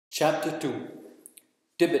Chapter 2.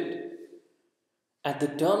 Tibet, at the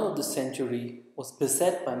turn of the century, was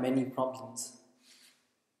beset by many problems.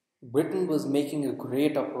 Britain was making a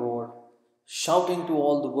great uproar, shouting to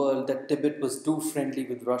all the world that Tibet was too friendly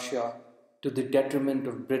with Russia to the detriment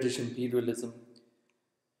of British imperialism.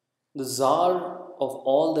 The Tsar of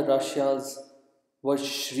all the Russias was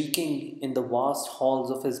shrieking in the vast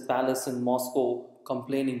halls of his palace in Moscow,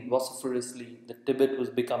 complaining vociferously that Tibet was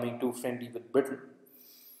becoming too friendly with Britain.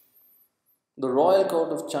 The royal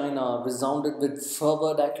court of China resounded with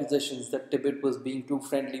fervent accusations that Tibet was being too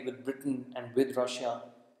friendly with Britain and with Russia,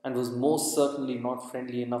 and was most certainly not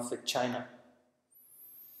friendly enough with China.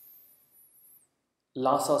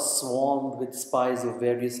 Lhasa swarmed with spies of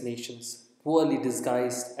various nations, poorly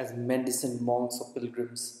disguised as mendicant monks or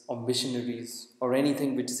pilgrims or missionaries or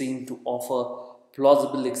anything which seemed to offer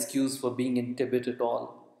plausible excuse for being in Tibet at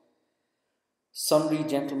all. Sundry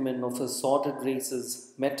gentlemen of assorted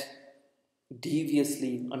races met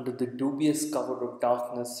deviously under the dubious cover of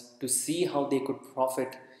darkness to see how they could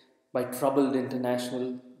profit by the troubled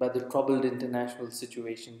international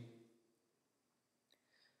situation.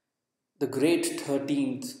 The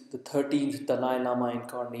 13th Dalai Lama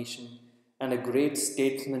incarnation, and a great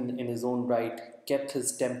statesman in his own right, kept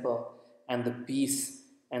his temper and the peace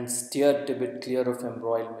and steered Tibet clear of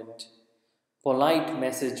embroilment. Polite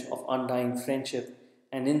message of undying friendship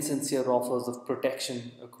and insincere offers of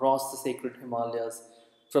protection across the sacred Himalayas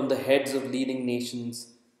from the heads of leading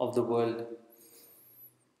nations of the world.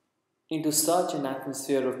 Into such an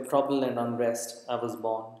atmosphere of trouble and unrest I was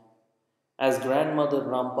born. As grandmother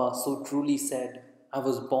Rampa so truly said, I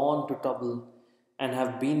was born to trouble and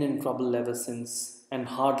have been in trouble ever since, and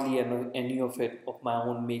hardly any of it of my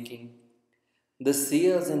own making. The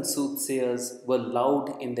seers and soothsayers were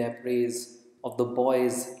loud in their praise of the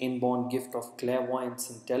boy's inborn gift of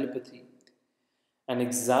clairvoyance and telepathy. An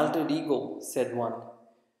exalted ego, said one.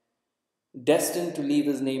 Destined to leave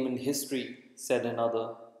his name in history, said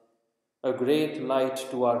another. A great light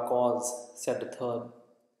to our cause, said a third.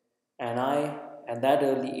 And I, at that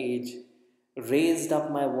early age, raised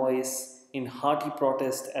up my voice in hearty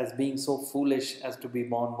protest as being so foolish as to be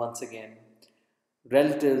born once again.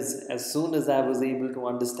 Relatives, as soon as I was able to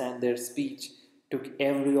understand their speech, took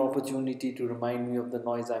every opportunity to remind me of the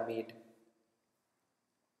noise I made.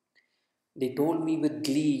 They told me with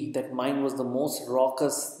glee that mine was the most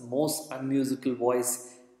raucous, most unmusical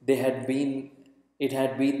voice it had been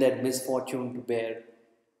their misfortune to bear.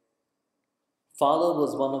 Father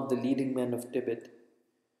was one of the leading men of Tibet,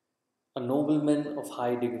 a nobleman of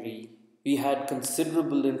high degree. He had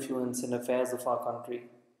considerable influence in affairs of our country.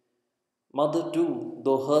 Mother, too,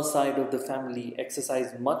 though her side of the family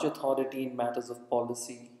exercised much authority in matters of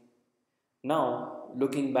policy. Now,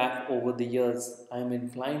 looking back over the years, I am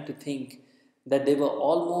inclined to think that they were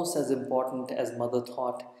almost as important as mother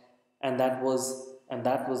thought, and that was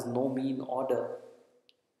no mean order.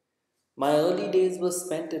 My early days were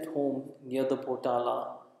spent at home near the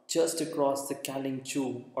Potala, just across the Kaling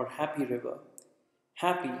Chu or Happy River.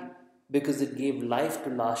 Happy because it gave life to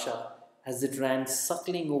Lasha as it ran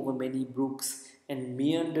suckling over many brooks and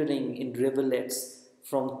meandering in rivulets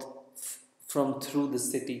from through the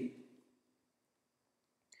city.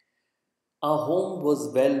 Our home was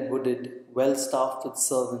well wooded, well staffed with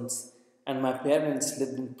servants, and my parents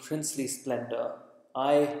lived in princely splendor.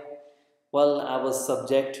 I, I was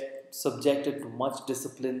subjected to much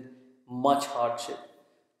discipline, much hardship.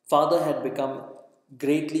 Father had become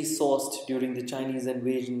greatly sauced during the Chinese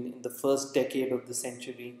invasion in the first decade of the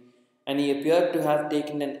century, and he appeared to have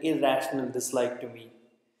taken an irrational dislike to me.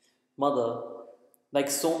 Mother, like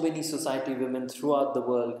so many society women throughout the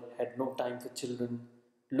world, had no time for children,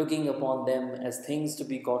 looking upon them as things to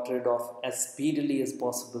be got rid of as speedily as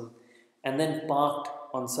possible, and then parked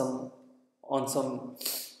on some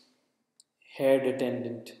haired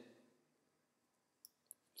attendant.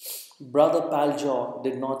 Brother Paljaw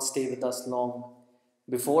did not stay with us long.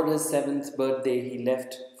 Before his seventh birthday, he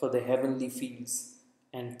left for the heavenly fields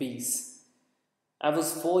and peace. I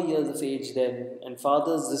was 4 years of age then, and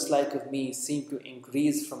father's dislike of me seemed to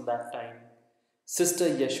increase from that time. Sister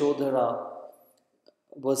Yashodhara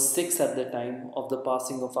was 6 at the time of the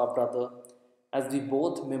passing of our brother, as we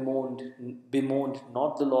both bemoaned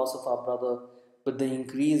not the loss of our brother, but the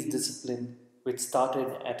increased discipline which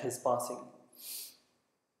started at his passing.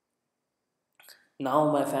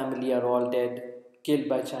 Now my family are all dead, killed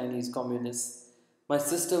by Chinese communists. My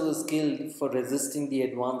sister was killed for resisting the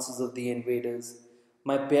advances of the invaders,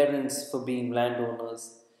 my parents for being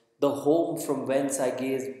landowners. The home from whence I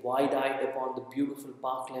gazed wide eyed upon the beautiful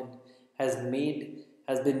parkland has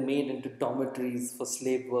been made into dormitories for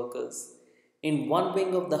slave workers. In one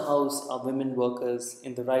wing of the house are women workers,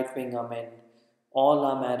 in the right wing are men. All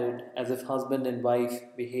are married, as if husband and wife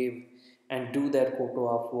behave and do their quota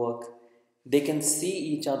of work. They can see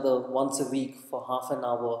each other once a week for half an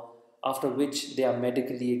hour, after which they are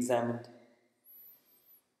medically examined.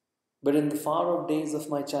 But in the far off days of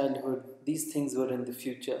my childhood, these things were in the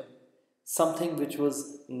future. Something which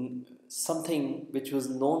was something which was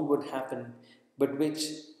known would happen, but which,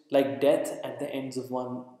 like death at the end of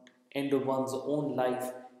one's own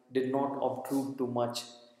life, did not obtrude too much.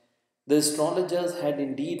 The astrologers had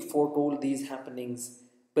indeed foretold these happenings,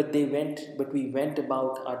 but we went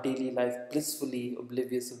about our daily life blissfully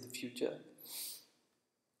oblivious of the future.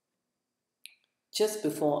 Just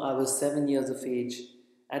before I was 7 years of age,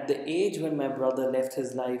 at the age when my brother left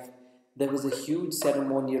his life, there was a huge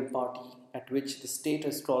ceremonial party at which the state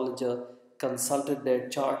astrologer consulted their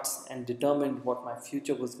charts and determined what my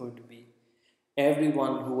future was going to be.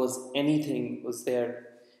 Everyone who was anything was there.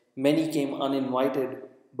 Many came uninvited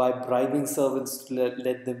by bribing servants to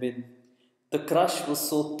let them in. The crush was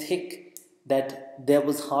so thick that there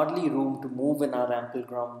was hardly room to move in our ample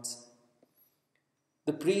grounds.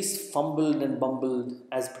 The priest fumbled and bumbled,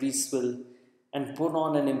 as priests will, and put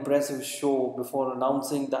on an impressive show before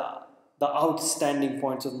announcing the outstanding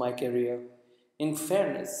points of my career. In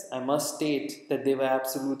fairness, I must state that they were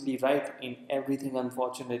absolutely right in everything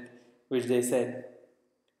unfortunate which they said.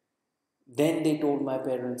 Then they told my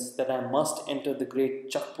parents that I must enter the great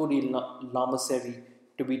Chakpuri Lamassery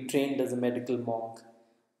to be trained as a medical monk.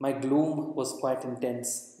 My gloom was quite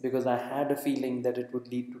intense because I had a feeling that it would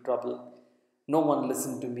lead to trouble. No one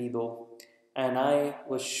listened to me though, and I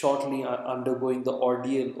was shortly undergoing the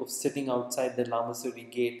ordeal of sitting outside the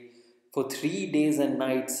Lamassery gate for 3 days and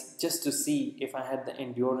nights just to see if I had the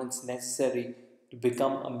endurance necessary to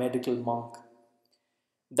become a medical monk.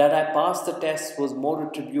 That I passed the test was more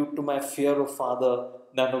a tribute to my fear of father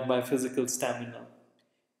than of my physical stamina.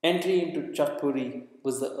 Entry into Chatpuri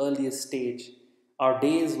was the earliest stage. Our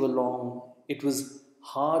days were long. It was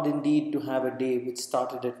hard indeed to have a day which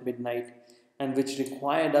started at midnight and which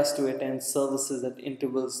required us to attend services at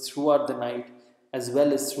intervals throughout the night as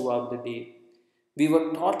well as throughout the day. We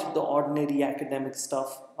were taught the ordinary academic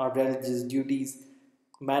stuff, our religious duties,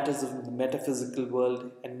 matters of the metaphysical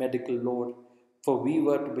world, and medical lore, for we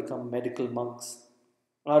were to become medical monks.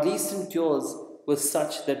 Our recent cures were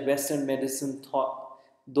such that Western medicine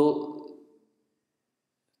though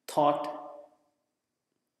thought,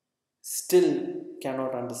 still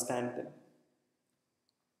cannot understand them.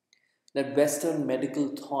 That Western medical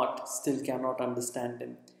thought still cannot understand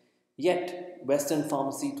them. Yet, Western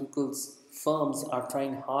pharmaceuticals firms are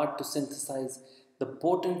trying hard to synthesize the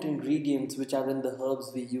potent ingredients which are in the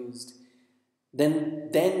herbs we used. Then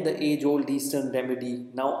the age old Eastern remedy,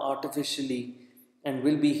 now artificially, and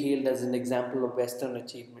will be hailed as an example of Western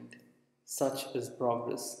achievement. Such is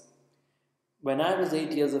progress. When I was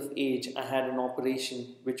 8 years of age, I had an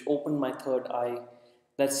operation which opened my third eye,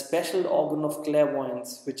 that special organ of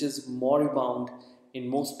clairvoyance which is moribund in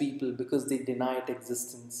most people because they deny its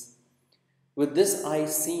existence. With this eye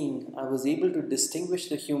seeing, I was able to distinguish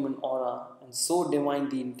the human aura and so divine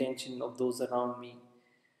the intention of those around me.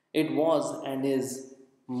 It was and is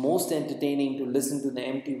most entertaining to listen to the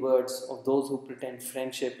empty words of those who pretend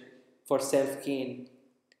friendship for self gain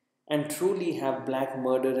and truly have black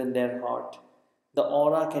murder in their heart. The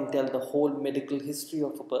aura can tell the whole medical history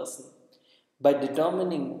of a person. By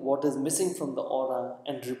determining what is missing from the aura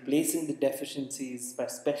and replacing the deficiencies by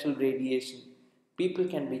special radiation, people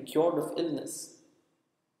can be cured of illness.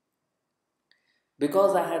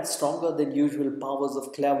 Because I had stronger than usual powers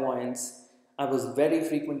of clairvoyance, I was very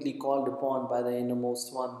frequently called upon by the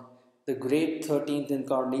innermost one, the great 13th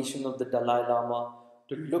incarnation of the Dalai Lama,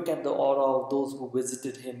 to look at the aura of those who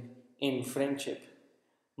visited him in friendship.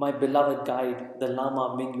 My beloved guide, the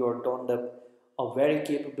Lama Mingyur Dondap, a very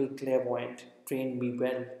capable clairvoyant, trained me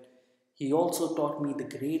well. He also taught me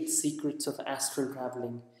the great secrets of astral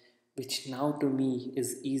traveling, which now to me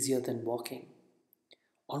is easier than walking.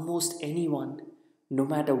 Almost anyone, no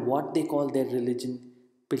matter what they call their religion,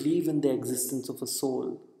 believe in the existence of a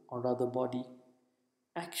soul or other body.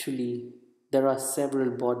 Actually, there are several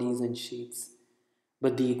bodies and shapes,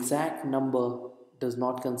 but the exact number does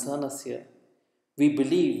not concern us here. We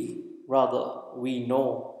believe, rather, we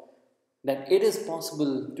know, that it is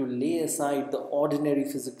possible to lay aside the ordinary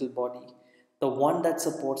physical body, the one that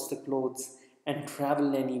supports the clothes, and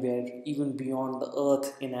travel anywhere, even beyond the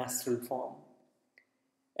earth in astral form.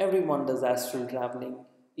 Everyone does astral traveling,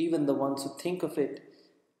 even the ones who think of it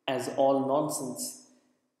as all nonsense.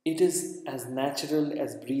 It is as natural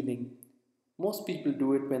as breathing. Most people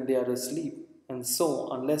do it when they are asleep, and so,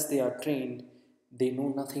 unless they are trained, They know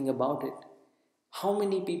nothing about it. How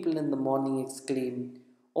many people in the morning exclaim,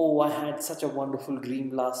 "Oh, I had such a wonderful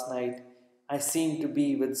dream last night. I seemed to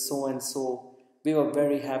be with so and so. We were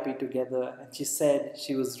very happy together, and she said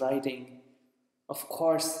she was writing." Of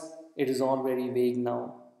course, it is all very vague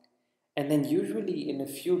now. And then, usually, in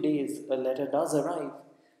a few days, a letter does arrive.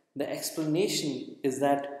 The explanation is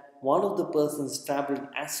that one of the persons traveled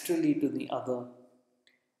astrally to the other,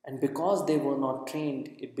 and because they were not trained,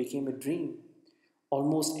 it became a dream.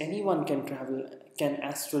 Almost anyone can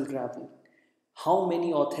astral travel. How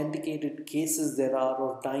many authenticated cases there are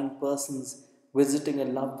of dying persons visiting a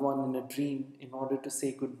loved one in a dream in order to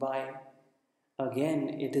say goodbye?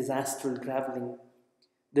 Again, it is astral traveling.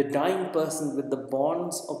 The dying person with the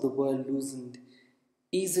bonds of the world loosened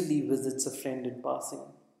easily visits a friend in passing.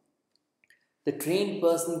 The trained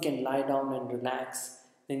person can lie down and relax,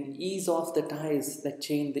 then ease off the ties that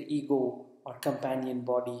chain the ego or companion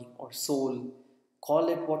body or soul. Call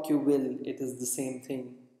it what you will, it is the same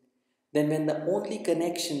thing. Then, when the only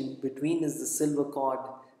connection between is the silver cord,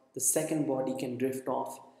 the second body can drift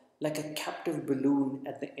off like a captive balloon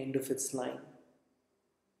at the end of its line.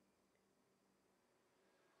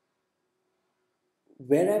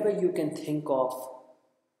 Wherever you can think of,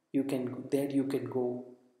 you can go,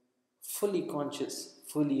 fully conscious,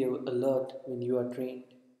 fully alert when you are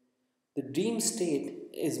trained. The dream state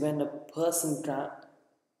is when a person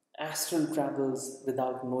astral travels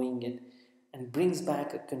without knowing it and brings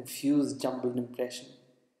back a confused, jumbled impression.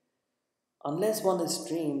 Unless one is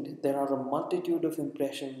trained, there are a multitude of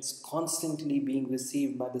impressions constantly being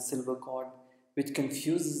received by the silver cord, which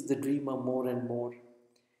confuses the dreamer more and more.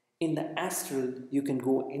 In the astral, you can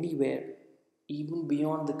go anywhere, even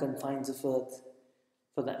beyond the confines of earth,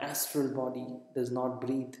 for the astral body does not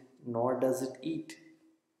breathe, nor does it eat.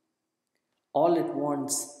 All it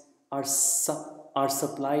wants are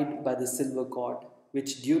supplied by the silver cord,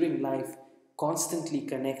 which during life constantly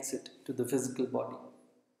connects it to the physical body.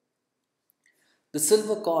 The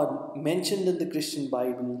silver cord mentioned in the Christian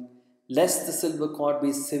Bible, lest the silver cord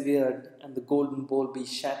be severed and the golden bowl be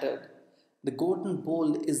shattered. The golden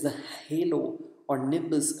bowl is the halo or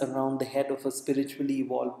nimbus around the head of a spiritually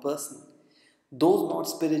evolved person. Those not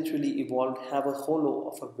spiritually evolved have a halo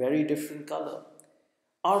of a very different color.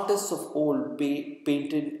 Artists of old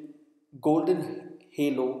painted golden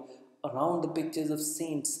halo around the pictures of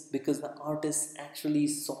saints because the artist actually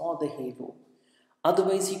saw the halo.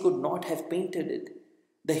 Otherwise, he could not have painted it.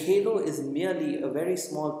 The halo is merely a very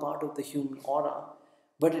small part of the human aura,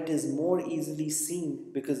 but it is more easily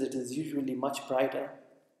seen because it is usually much brighter.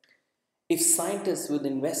 If scientists would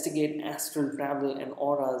investigate astral travel and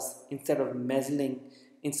auras instead of meddling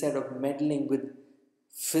with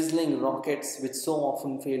fizzling rockets which so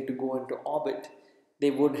often fail to go into orbit,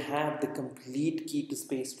 they would have the complete key to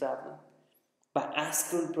space travel. By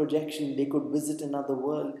astral projection, they could visit another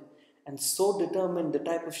world and so determine the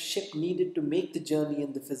type of ship needed to make the journey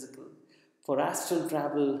in the physical. For astral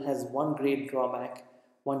travel has one great drawback: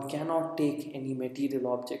 one cannot take any material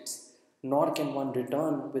objects, nor can one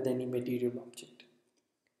return with any material object.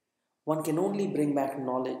 One can only bring back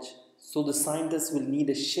knowledge, so the scientists will need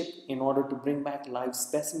a ship in order to bring back live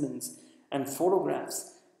specimens and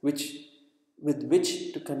photographs with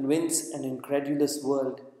which to convince an incredulous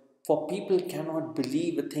world. For people cannot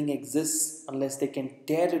believe a thing exists unless they can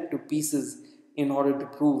tear it to pieces in order to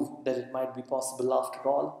prove that it might be possible after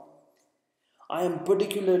all. I am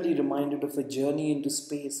particularly reminded of a journey into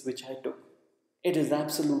space which I took. It is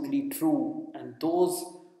absolutely true, and those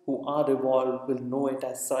who are evolved will know it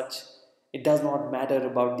as such. It does not matter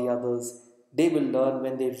about the others. They will learn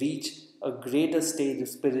when they reach a greater stage of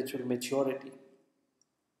spiritual maturity.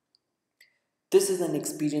 This is an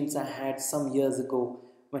experience I had some years ago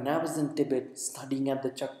when I was in Tibet studying at the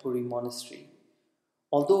Chakpuri monastery.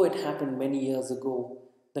 Although it happened many years ago,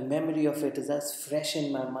 the memory of it is as fresh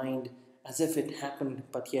in my mind as if it happened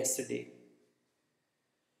but yesterday.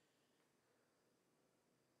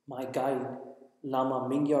 My guide, Lama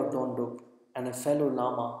Mingyar Donduk, and a fellow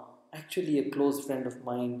Lama, actually a close friend of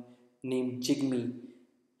mine named Jigme,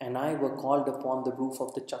 and I were called upon the roof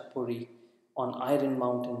of the Chakpuri on Iron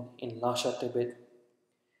Mountain in Lhasa, Tibet.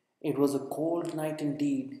 It was a cold night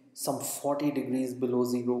indeed, some 40 degrees below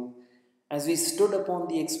zero. As we stood upon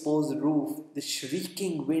the exposed roof, the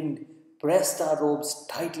shrieking wind pressed our robes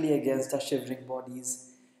tightly against our shivering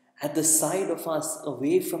bodies. At the side of us,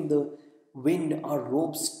 away from the wind, our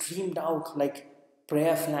robes streamed out like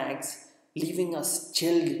prayer flags, leaving us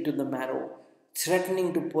chilled to the marrow,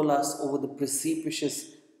 threatening to pull us over the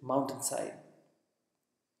precipitous mountainside.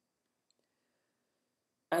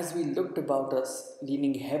 As we looked about us,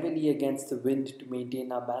 leaning heavily against the wind to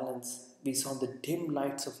maintain our balance, we saw the dim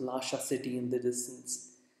lights of Lasha city in the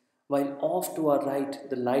distance, while off to our right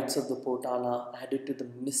the lights of the Potala added to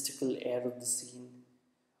the mystical air of the scene.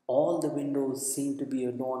 All the windows seemed to be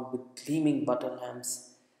adorned with gleaming butter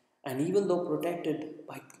lamps, and even though protected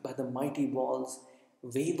by the mighty walls,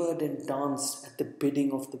 wavered and danced at the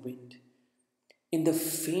bidding of the wind. In the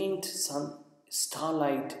faint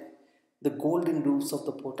starlight, the golden roofs of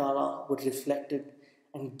the Potala were reflected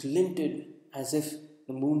and glinted as if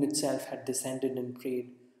the moon itself had descended and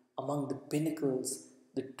prayed among the pinnacles,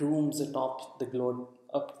 the tombs atop the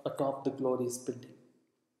glorious building.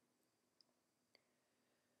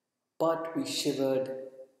 But we shivered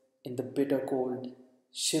in the bitter cold,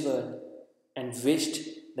 shivered and wished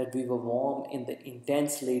that we were warm in the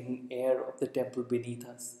intense laden air of the temple beneath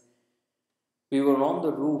us. We were on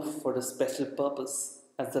the roof for a special purpose,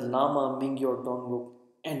 as the Lama Mingyor Dongbuk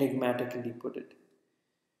enigmatically put it.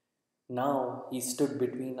 Now he stood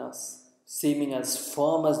between us, seeming as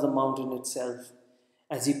firm as the mountain itself,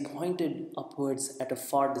 as he pointed upwards at a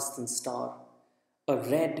far distant star, a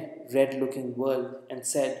red looking world, and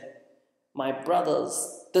said, "My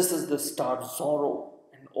brothers, this is the star Zorro,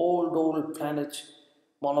 an old planet,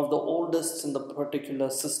 one of the oldest in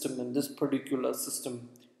this particular system.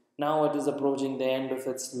 Now it is approaching the end of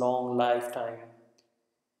its long lifetime."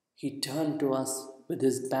 He turned to us with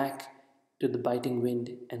his back to the biting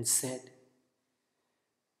wind and said,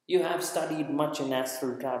 "You have studied much in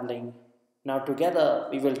astral traveling. Now together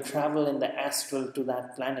we will travel in the astral to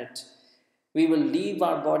that planet. We will leave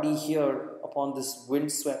our body here upon this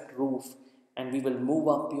windswept roof and we will move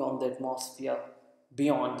up beyond the atmosphere,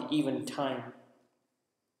 beyond even time."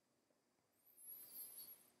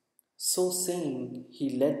 So saying,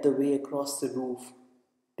 he led the way across the roof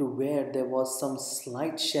to where there was some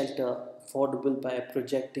slight shelter affordable by a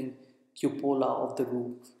projecting cupola of the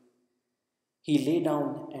roof. He lay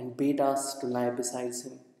down and bade us to lie beside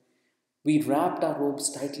him. We wrapped our robes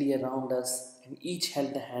tightly around us and each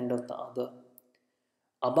held the hand of the other.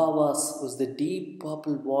 Above us was the deep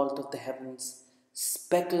purple vault of the heavens,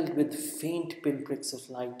 speckled with faint pinpricks of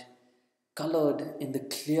light, colored in the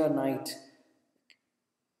clear night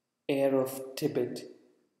air of Tibet.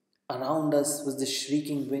 Around us was the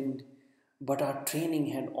shrieking wind, but our training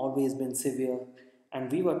had always been severe,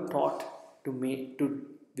 and we were taught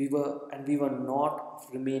we were not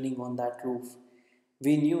remaining on that roof.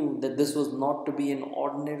 We knew that this was not to be an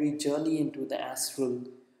ordinary journey into the astral,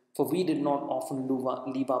 for we did not often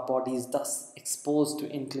leave our bodies thus exposed to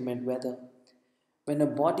inclement weather. When a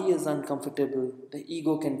body is uncomfortable, the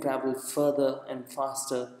ego can travel further and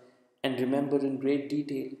faster and remember in great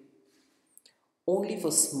detail. Only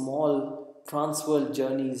for small transworld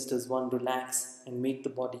journeys does one relax and make the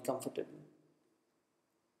body comfortable.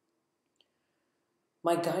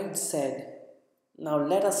 My guide said, "Now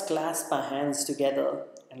let us clasp our hands together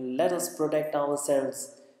and let us protect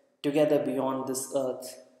ourselves together beyond this earth.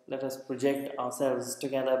 Let us project ourselves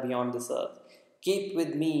together beyond this earth. Keep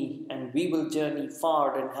with me and we will journey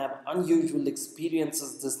far and have unusual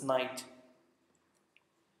experiences this night."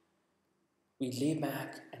 We lay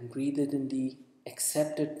back and breathed in the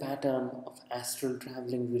accepted pattern of astral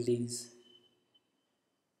traveling release.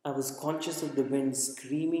 I was conscious of the wind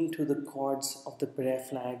screaming through the cords of the prayer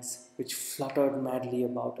flags which fluttered madly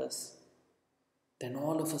about us. Then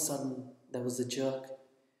all of a sudden there was a jerk,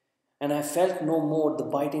 and I felt no more the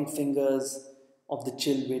biting fingers of the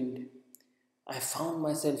chill wind. I found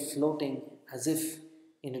myself floating as if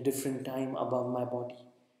in a different time above my body,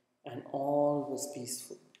 and all was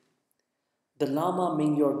peaceful. The Lama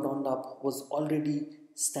Mingyor Dondap was already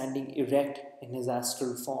standing erect in his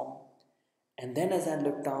astral form. And then as I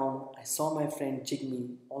looked down, I saw my friend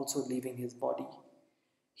Jigme also leaving his body.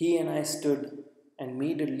 He and I stood and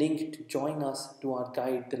made a link to join us to our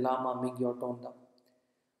guide, the Lama Mingyor Dondap.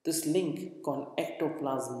 This link, called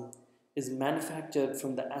ectoplasm, is manufactured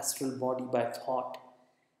from the astral body by thought.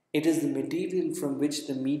 It is the material from which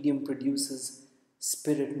the medium produces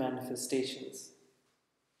spirit manifestations.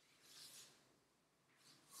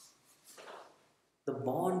 The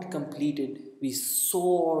bond completed, we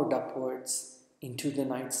soared upwards into the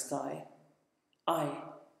night sky. I,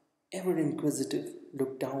 ever inquisitive,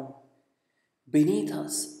 looked down. Beneath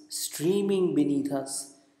us, streaming beneath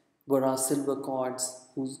us, were our silver cords,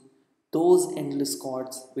 those endless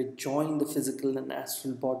cords which join the physical and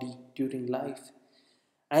astral body during life.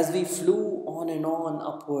 As we flew on and on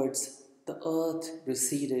upwards, the earth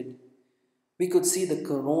receded. We could see the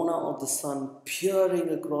corona of the sun peering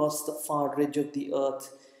across the far ridge of the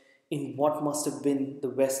earth in what must have been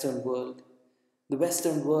the Western world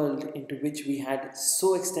into which we had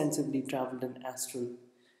so extensively traveled in astral.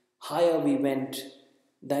 Higher we went,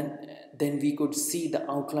 Then we could see the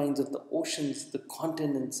outlines of the oceans, the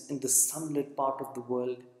continents, in the sunlit part of the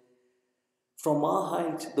world. From our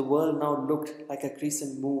height, the world now looked like a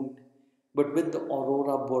crescent moon, but with the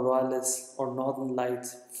aurora borealis or northern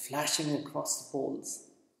lights flashing across the poles.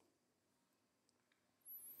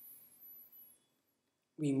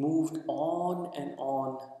 We moved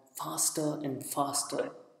on, faster and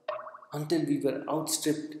faster, until we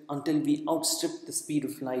outstripped the speed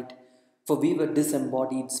of light, for we were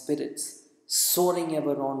disembodied spirits, soaring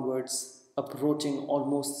ever onwards, approaching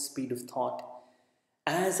almost the speed of thought.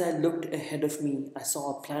 As I looked ahead of me, I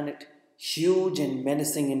saw a planet, huge and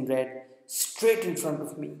menacing in red, straight in front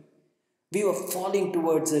of me. We were falling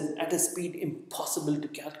towards it at a speed impossible to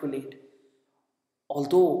calculate.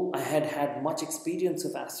 Although I had had much experience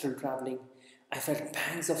of astral traveling, I felt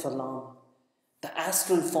pangs of alarm. The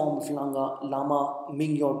astral form of Lama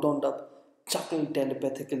Mingyo Dondap chuckled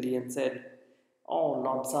telepathically and said, "Oh,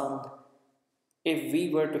 Lobsang, if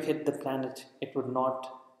we were to hit the planet, it would not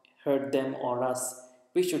hurt them or us.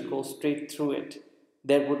 We should go straight through it.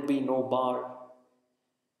 There would be no bar."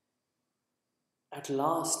 At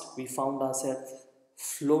last, we found ourselves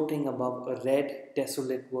floating above a red,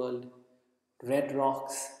 desolate world, red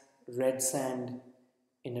rocks, red sand,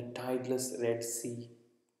 in a tideless Red Sea.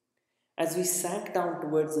 As we sank down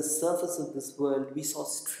towards the surface of this world, we saw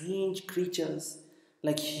strange creatures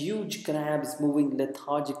like huge crabs moving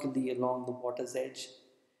lethargically along the water's edge.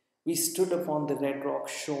 We stood upon the red rock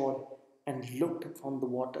shore and looked upon the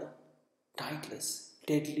water, tideless,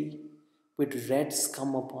 deadly, with red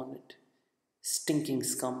scum upon it, stinking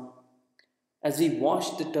scum. As we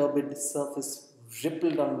watched, the turbid surface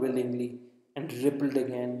rippled unwillingly and rippled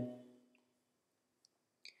again,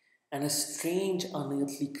 and a strange,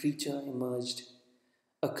 unearthly creature emerged.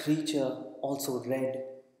 A creature also red,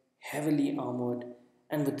 heavily armored,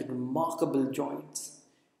 and with remarkable joints.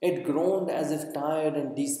 It groaned as if tired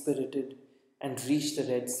and dispirited, and reached the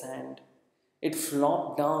red sand. It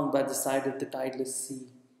flopped down by the side of the tideless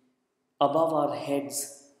sea. Above our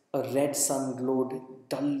heads, a red sun glowed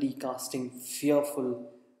dully, casting fearful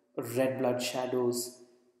red blood shadows,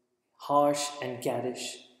 harsh and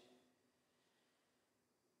garish.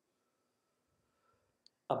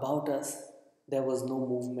 About us, there was no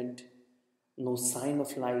movement, no sign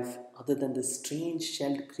of life other than the strange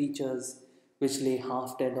shelled creatures which lay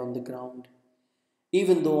half dead on the ground.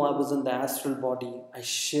 Even though I was in the astral body, I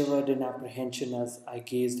shivered in apprehension as I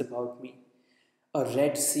gazed about me. A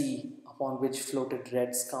red sea upon which floated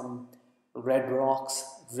red scum, red rocks,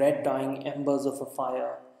 red dying embers of a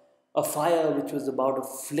fire which was about to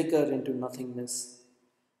flicker into nothingness.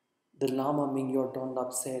 The Lama Mingyo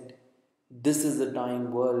Dondap said, "This is a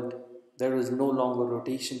dying world. There is no longer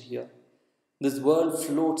rotation here. This world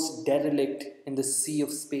floats derelict in the sea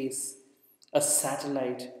of space, a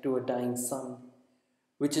satellite to a dying sun,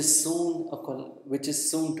 which is soon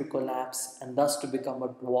to collapse and thus to become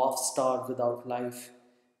a dwarf star without life,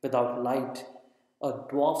 without light, a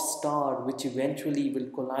dwarf star which eventually will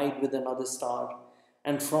collide with another star,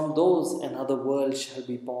 and from those another world shall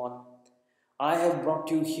be born. I have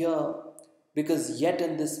brought you here because yet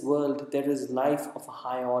in this world there is life of a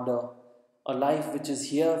high order, a life which is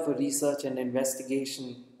here for research and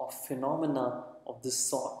investigation of phenomena of this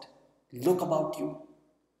sort. Look about you."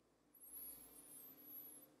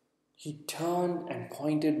 He turned and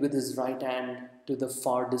pointed with his right hand to the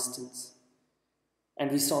far distance,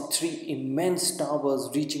 and we saw three immense towers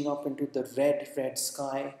reaching up into the red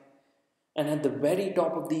sky. And at the very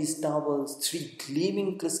top of these towers, three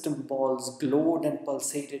gleaming crystal balls glowed and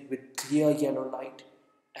pulsated with clear yellow light,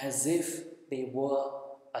 as if they were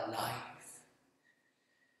alive.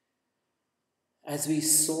 As we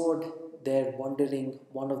soared there wondering,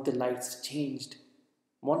 one of the lights changed.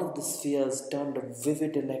 One of the spheres turned a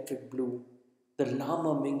vivid electric blue. The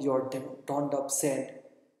Lama Mingyor dawned up said,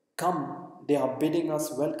 "Come, they are bidding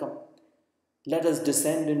us welcome. Let us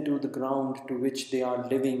descend into the ground to which they are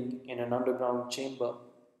living in an underground chamber."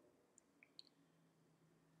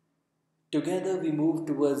 Together we moved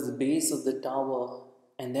towards the base of the tower,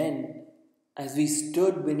 and then, as we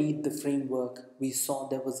stood beneath the framework, we saw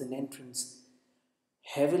there was an entrance,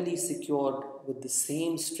 heavily secured with the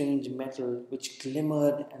same strange metal which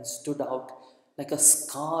glimmered and stood out like a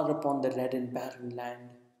scar upon the red and barren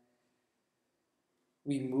land.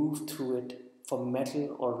 We moved through it, for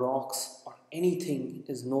metal or rocks or anything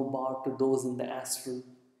is no bar to those in the astral.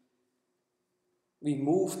 We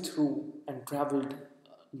moved through and travelled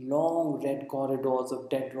long red corridors of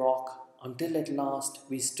dead rock until at last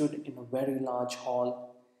we stood in a very large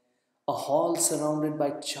hall. A hall surrounded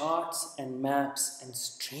by charts and maps and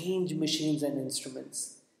strange machines and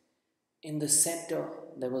instruments. In the center,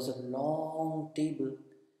 there was a long table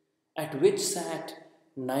at which sat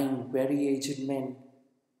 9 very aged men,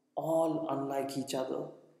 all unlike each other.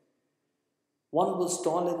 One was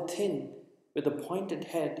tall and thin, with a pointed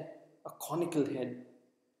head, a conical head.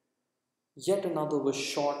 Yet another was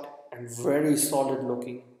short and very solid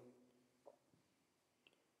looking.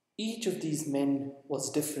 Each of these men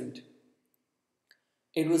was different.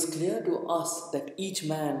 It was clear to us that each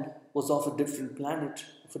man was of a different planet,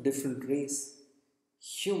 of a different race.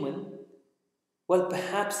 Human? Well,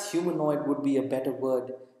 perhaps humanoid would be a better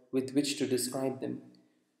word with which to describe them.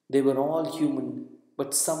 They were all human,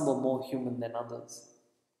 but some were more human than others.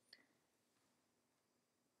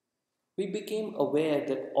 We became aware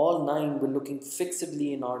that all 9 were looking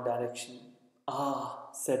fixedly in our direction. Ah,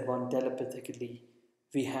 said one telepathically,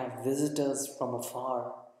 we have visitors from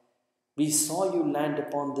afar. We saw you land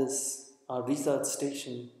upon this, our research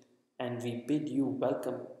station, and we bid you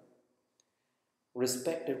welcome.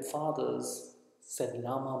 Respected fathers, said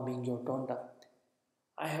Lama Mingyo Donda,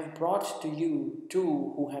 I have brought to you 2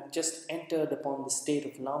 who have just entered upon the state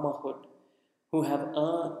of Lamahood, who have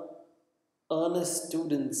earnest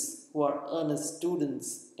students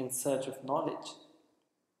in search of knowledge.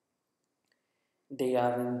 They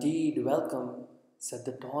are indeed welcome, said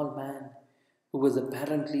the tall man, who was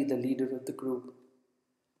apparently the leader of the group.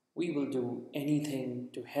 We will do anything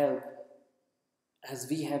to help, as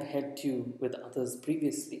we have helped you with others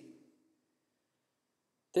previously.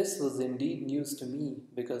 This was indeed news to me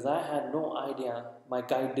because I had no idea my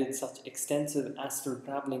guide did such extensive astral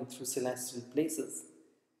traveling through celestial places.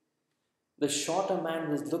 The shorter man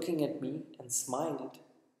was looking at me and smiled.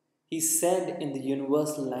 He said in the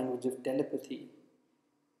universal language of telepathy,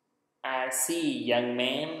 I see, young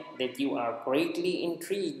man, that you are greatly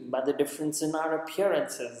intrigued by the difference in our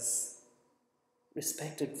appearances.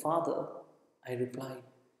 Respected father, I replied,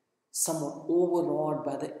 somewhat overawed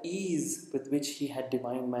by the ease with which he had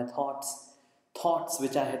divined my thoughts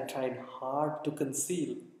which I had tried hard to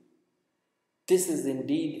conceal. This is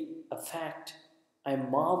indeed a fact. I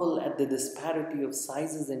marvel at the disparity of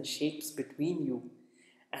sizes and shapes between you,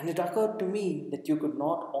 and it occurred to me that you could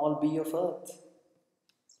not all be of earth.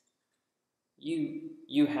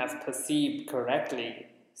 You have perceived correctly,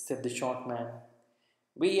 said the short man.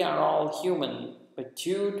 We are all human, but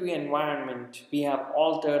due to environment, we have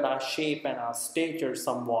altered our shape and our stature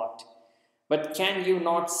somewhat. But can you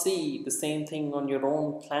not see the same thing on your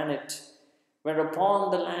own planet, where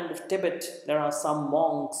upon the land of Tibet there are some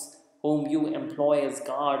monks whom you employ as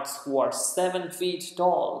guards who are 7 feet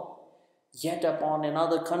tall, yet upon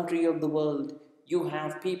another country of the world you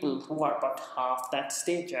have people who are but half that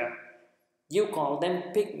stature. You call them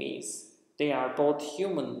pygmies. They are both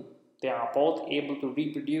human. They are both able to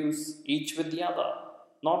reproduce each with the other,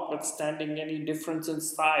 notwithstanding any difference in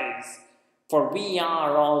size. For we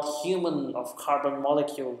are all human of carbon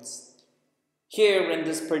molecules. Here in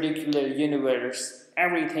this particular universe,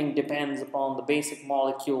 everything depends upon the basic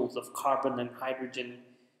molecules of carbon and hydrogen.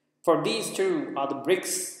 For these 2 are the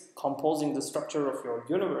bricks composing the structure of your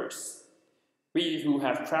universe. We who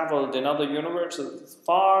have traveled in other universes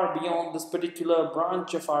far beyond this particular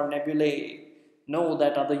branch of our nebulae know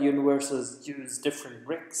that other universes use different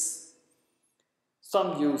bricks.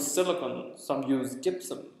 Some use silicon, some use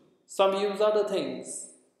gypsum, some use other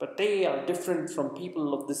things, but they are different from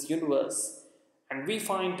people of this universe, and we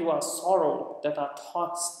find to our sorrow that our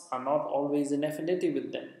thoughts are not always in affinity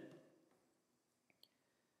with them.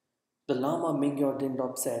 The Lama Mingyo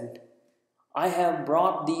Dindop said, I have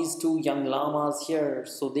brought these 2 young lamas here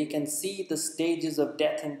so they can see the stages of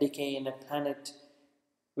death and decay in a planet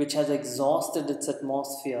which has exhausted its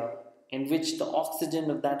atmosphere, in which the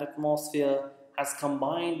oxygen of that atmosphere has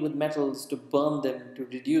combined with metals to burn them to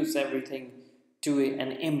reduce everything to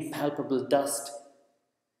an impalpable dust.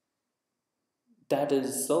 That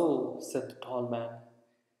is so, said the tall man.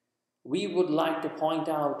 We would like to point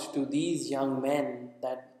out to these young men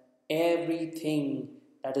that everything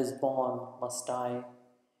that is born must die.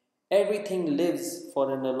 Everything lives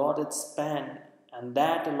for an allotted span, and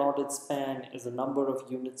that allotted span is the number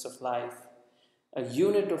of units of life. A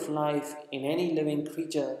unit of life in any living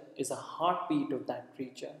creature is a heartbeat of that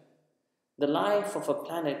creature. The life of a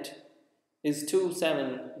planet is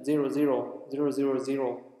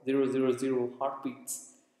 2700000000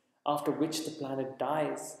 heartbeats, after which the planet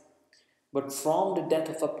dies. But from the death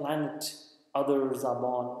of a planet, others are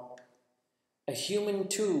born. A human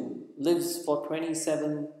too lives for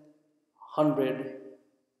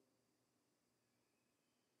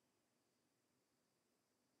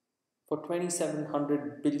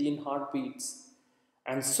 2700 billion heartbeats,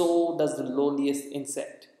 and so does the lowliest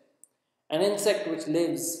insect. An insect which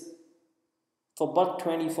lives for but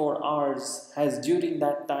 24 hours has during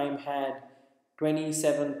that time had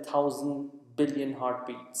 27,000 billion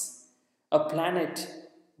heartbeats. A planet,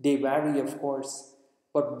 they vary of course,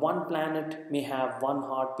 but one planet may have one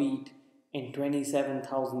heartbeat in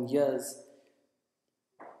 27,000 years,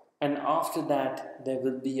 and after that there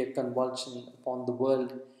will be a convulsion upon the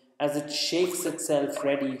world as it shakes itself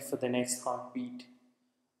ready for the next heartbeat.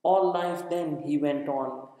 All life, then, he went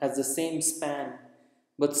on, has the same span,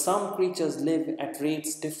 but some creatures live at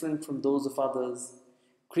rates different from those of others.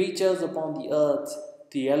 Creatures upon the earth,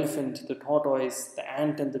 the elephant, the tortoise, the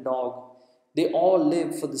ant, and the dog, they all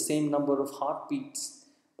live for the same number of heartbeats,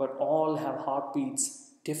 but all have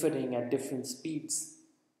heartbeats differing at different speeds.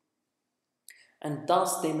 And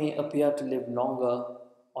thus they may appear to live longer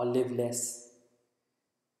or live less.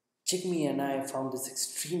 Jigme and I found this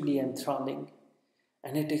extremely enthralling,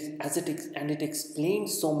 and it explained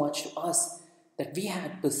so much to us that we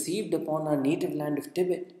had perceived upon our native land of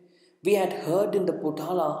Tibet. We had heard in the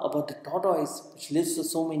Potala about the tortoise which lives for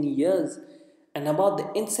so many years, and about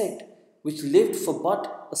the insect which lived for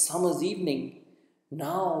but a summer's evening.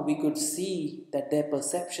 Now we could see that their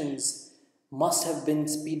perceptions must have been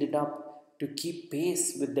speeded up to keep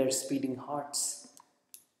pace with their speeding hearts.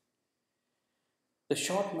 The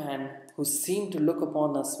short man, who seemed to look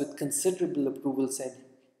upon us with considerable approval, said,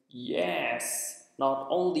 "Yes, not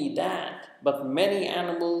only that, but many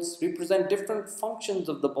animals represent different functions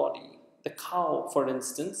of the body. The cow, for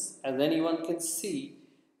instance, as anyone can see,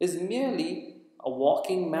 is merely a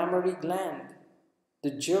walking mammary gland.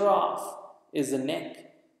 The giraffe is a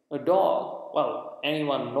neck. A dog, well,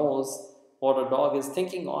 anyone knows what a dog is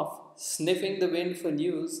thinking of, sniffing the wind for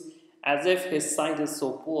news, as if his sight is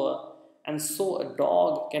so poor, and so a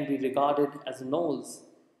dog can be regarded as a nose.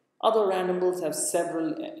 Other animals have several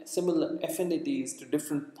similar affinities to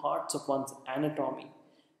different parts of one's anatomy.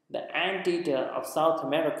 The anteater of South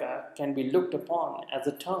America can be looked upon as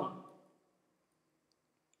a tongue.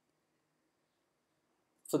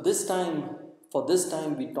 For this time, for this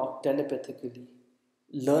time we talked telepathically,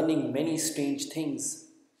 learning many strange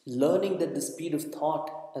things, learning that the speed of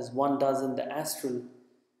thought as one does in the astral,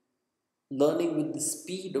 learning with the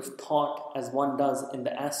speed of thought as one does in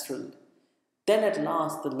the astral. Then at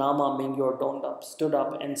last the Lama Mingyur stood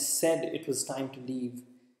up and said it was time to leave.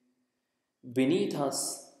 Beneath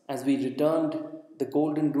us, as we returned, the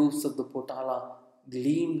golden roofs of the Potala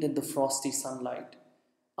gleamed in the frosty sunlight.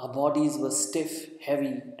 Our bodies were stiff,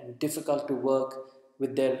 heavy, and difficult to work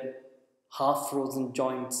with their half frozen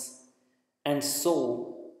joints. And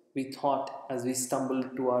so, we thought as we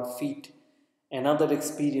stumbled to our feet, another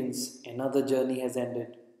experience, another journey has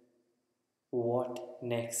ended. What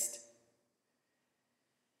next?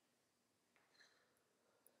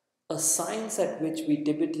 A science at which we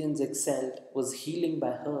Tibetans excelled was healing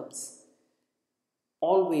by herbs.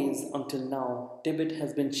 Always until now, Tibet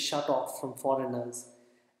has been shut off from foreigners,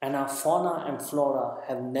 and our fauna and flora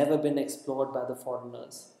have never been explored by the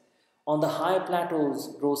foreigners. On the high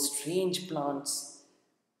plateaus grow strange plants.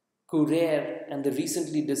 Kurer and the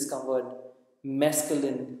recently discovered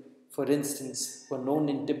mescaline, for instance, were known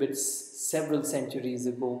in Tibet several centuries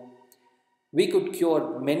ago. We could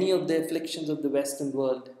cure many of the afflictions of the Western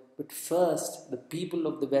world, but first the people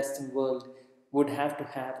of the Western world would have to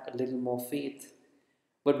have a little more faith.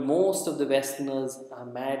 But most of the Westerners are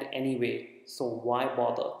mad anyway, so why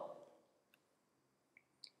bother?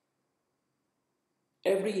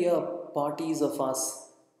 Every year, parties of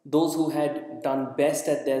us, those who had done best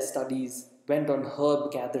at their studies, went on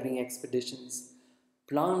herb gathering expeditions.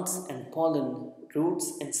 Plants and pollen,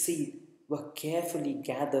 roots and seed were carefully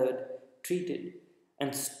gathered, treated,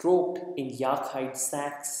 and stroked in yak hide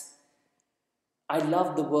sacks. I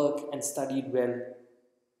loved the work and studied well.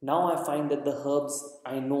 Now I find that the herbs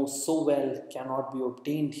I know so well cannot be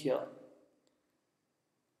obtained here.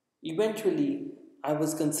 Eventually, I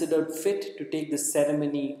was considered fit to take the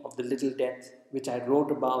ceremony of the little death, which I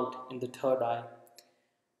wrote about in the third eye.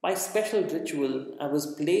 By special ritual, I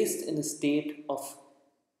was placed in a state of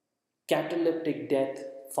cataleptic death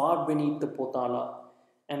far beneath the Potala,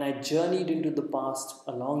 and I journeyed into the past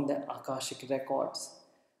along the Akashic records.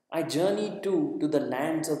 I journeyed too to the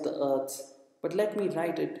lands of the earth, but let me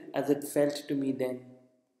write it as it felt to me then.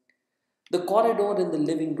 The corridor in the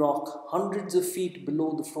living rock, hundreds of feet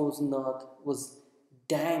below the frozen earth, was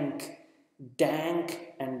dank,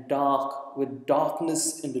 dank and dark, with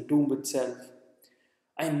darkness in the tomb itself.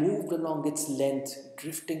 I moved along its length,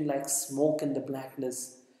 drifting like smoke in the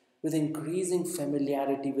blackness. With increasing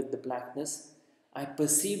familiarity with the blackness, I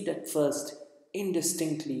perceived at first,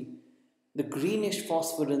 indistinctly, the greenish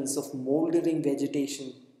phosphorescence of mouldering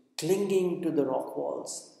vegetation clinging to the rock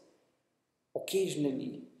walls.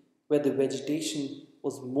 Occasionally, where the vegetation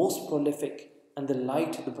was most prolific and the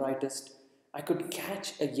light the brightest, I could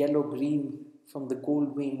catch a yellow gleam from the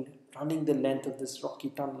gold vein running the length of this rocky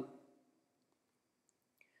tunnel.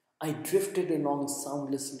 I drifted along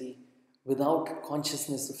soundlessly, without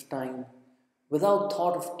consciousness of time, without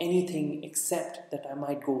thought of anything except that I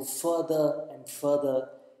might go further and further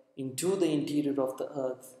into the interior of the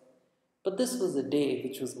earth. But this was a day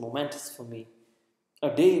which was momentous for me, a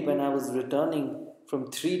day when I was returning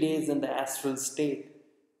from 3 days in the astral state.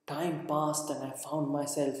 Time passed and I found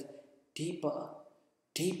myself deeper,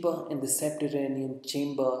 deeper in the subterranean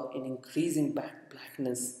chamber in increasing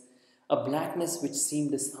blackness, a blackness which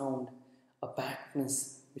seemed a sound, a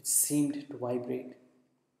blackness which seemed to vibrate.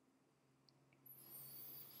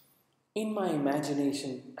 In my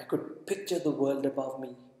imagination, I could picture the world above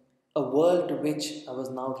me, a world to which I was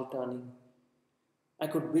now returning. I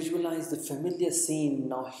could visualize the familiar scene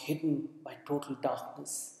now hidden by total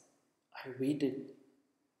darkness. I waited,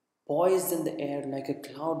 poised in the air like a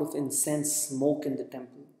cloud of incense smoke in the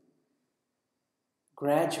temple.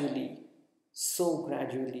 Gradually, so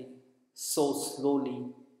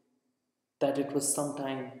slowly that it was some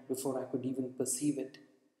time before I could even perceive it,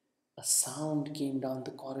 a sound came down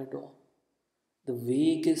the corridor, the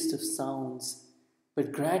vaguest of sounds,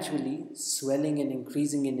 but gradually swelling and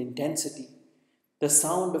increasing in intensity. The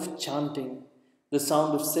sound of chanting, the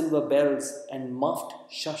sound of silver bells and muffled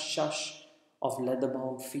shush shush of leather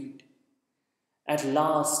bound feet. At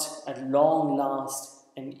last, at long last,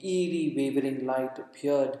 an eerie wavering light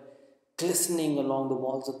appeared, glistening along the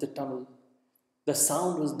walls of the tunnel. The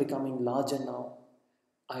sound was becoming larger now.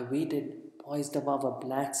 I waited, poised above a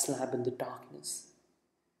black slab in the darkness.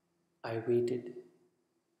 I waited.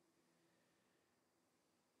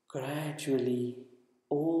 Gradually,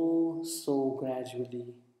 oh, so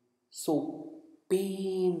gradually, so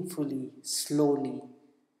painfully, slowly,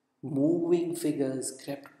 moving figures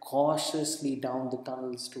crept cautiously down the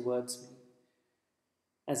tunnels towards me.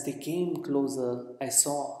 As they came closer, I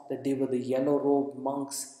saw that they were the yellow robed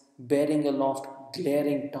monks bearing aloft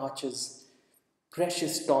glaring torches,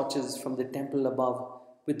 precious torches from the temple above,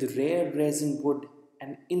 with rare resin wood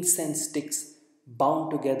and incense sticks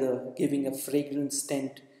bound together, giving a fragrant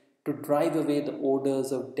scent to drive away the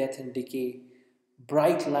odors of death and decay,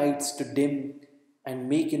 bright lights to dim and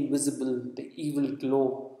make invisible the evil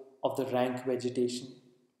glow of the rank vegetation.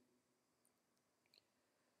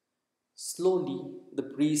 Slowly, the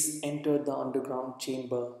priests entered the underground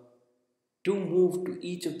chamber. Two moved to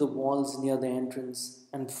each of the walls near the entrance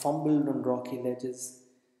and fumbled on rocky ledges.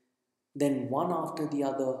 Then, one after the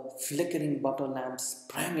other, flickering butter lamps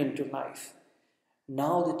sprang into life.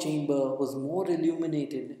 Now the chamber was more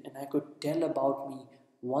illuminated, and I could tell about me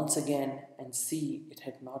once again and see it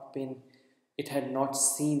had not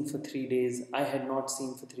seen for 3 days. I had not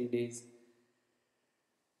seen for 3 days.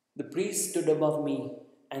 The priests stood above me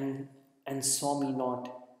and, and saw me not.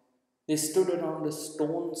 They stood around a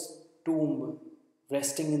stone tomb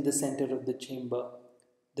resting in the center of the chamber.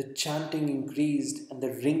 The chanting increased and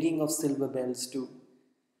the ringing of silver bells too.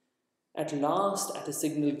 At last, at a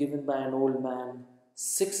signal given by an old man,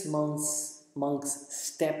 six monks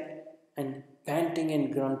stepped and, panting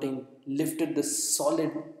and grunting, lifted the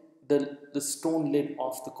stone lid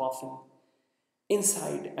off the coffin.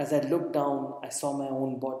 Inside, as I looked down, I saw my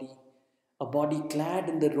own body, a body clad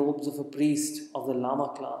in the robes of a priest of the Lama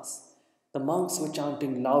class. The monks were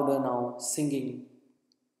chanting louder now, singing,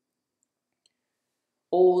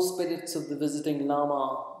 O spirits of the visiting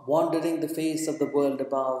Lama, wandering the face of the world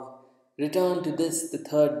above, return to this the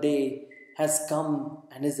third day has come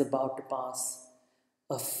and is about to pass.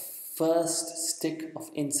 A first stick of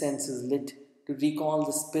incense is lit to recall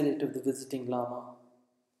the spirit of the visiting Lama.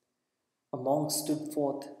 A monk stood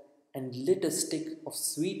forth and lit a stick of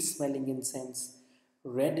sweet smelling incense,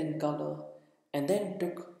 red in color, and then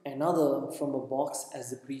took another from a box as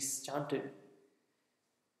the priest chanted.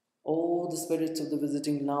 O the spirits of the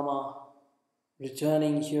visiting Lama,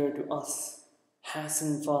 returning here to us,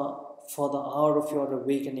 hasten for the hour of your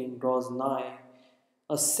awakening draws nigh.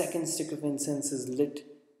 A second stick of incense is lit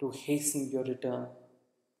to hasten your return.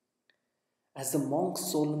 As the monk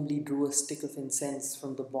solemnly drew a stick of incense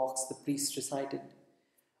from the box, the priest recited,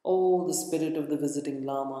 O the spirit of the visiting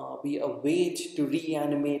Lama, we await to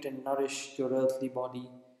reanimate and nourish your earthly body.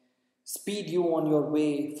 Speed you on your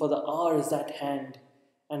way, for the hour is at hand,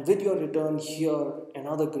 and with your return here,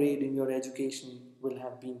 another grade in your education will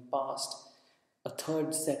have been passed. A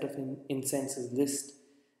third set of incenses list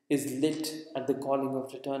is lit at the calling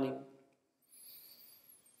of returning.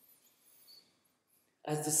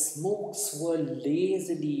 As the smoke swirled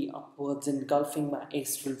lazily upwards, engulfing my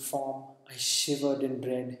astral form, I shivered in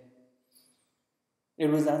dread. It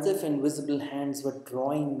was as if invisible hands were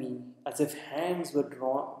drawing me, as if hands were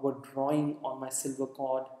drawing on my silver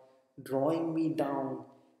cord, drawing me down,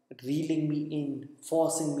 reeling me in,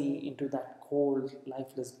 forcing me into that cold,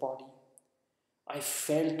 lifeless body. I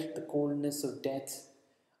felt the coldness of death.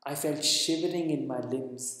 I felt shivering in my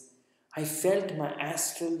limbs. I felt my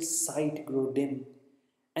astral sight grow dim,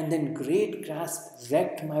 and then great grasp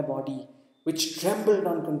wrecked my body, which trembled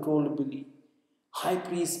uncontrollably. High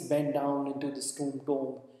priest bent down into the stone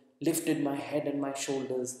dome, lifted my head and my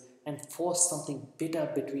shoulders, and forced something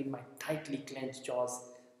bitter between my tightly clenched jaws.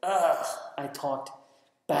 Ugh, I thought,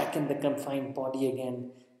 back in the confined body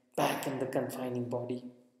again, back in the confining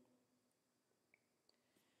body.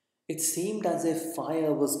 It seemed as if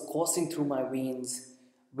fire was coursing through my veins,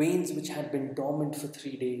 veins which had been dormant for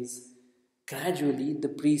 3 days. Gradually, the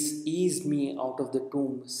priest eased me out of the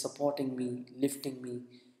tomb, supporting me, lifting me,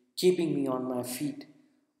 keeping me on my feet,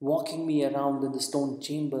 walking me around in the stone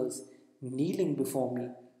chambers, kneeling before me,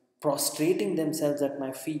 prostrating themselves at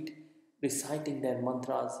my feet, reciting their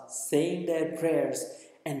mantras, saying their prayers,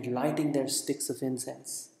 and lighting their sticks of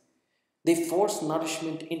incense. They forced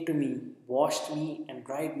nourishment into me, washed me and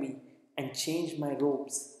dried me, and changed my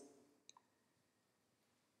robes.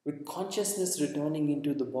 With consciousness returning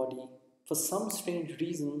into the body, for some strange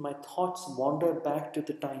reason my thoughts wandered back to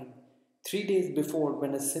the time, 3 days before,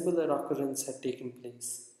 when a similar occurrence had taken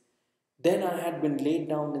place. Then I had been laid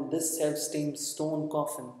down in this self-same stone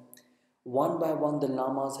coffin. One by one the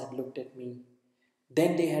lamas had looked at me.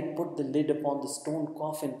 Then they had put the lid upon the stone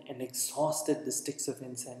coffin and exhausted the sticks of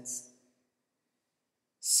incense.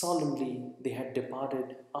 Solemnly they had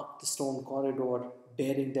departed up the stone corridor,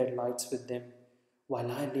 bearing their lights with them,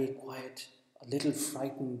 while I lay quiet, a little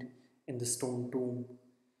frightened in the stone tomb.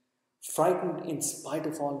 Frightened in spite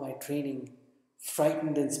of all my training,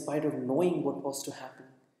 frightened in spite of knowing what was to happen.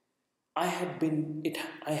 I had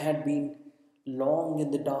been long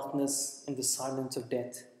in the darkness, in the silence of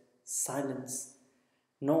death. Silence.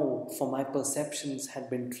 No, for my perceptions had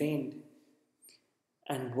been trained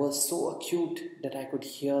and was so acute that I could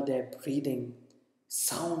hear their breathing,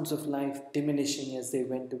 sounds of life diminishing as they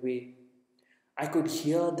went away. I could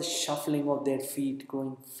hear the shuffling of their feet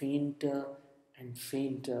growing fainter and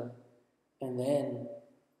fainter, and then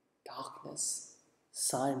darkness,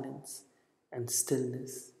 silence, and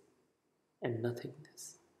stillness, and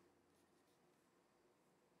nothingness.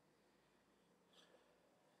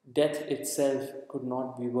 Death itself could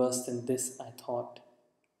not be worse than this, I thought.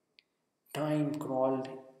 Time crawled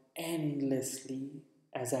endlessly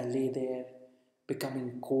as I lay there,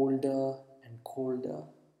 becoming colder and colder.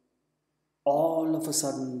 All of a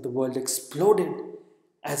sudden, the world exploded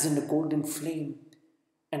as in a golden flame,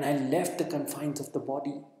 and I left the confines of the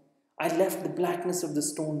body. I left the blackness of the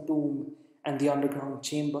stone tomb and the underground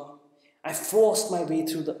chamber. I forced my way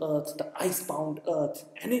through the earth, the ice-bound earth,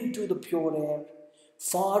 and into the pure air,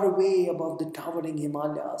 far away above the towering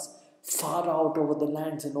Himalayas, far out over the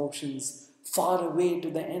lands and oceans, far away to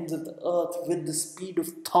the ends of the earth with the speed of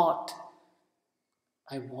thought.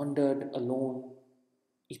 I wandered alone,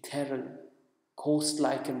 ethereal, ghost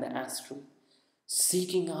like in the astral,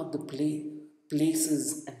 seeking out the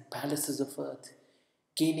places and palaces of earth,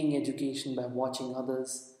 gaining education by watching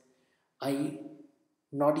others. I,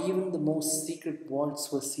 not even the most secret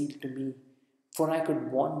vaults were sealed to me, for I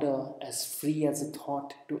could wander as free as a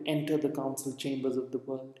thought to enter the council chambers of the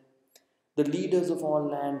world. The leaders of all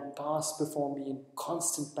land passed before me in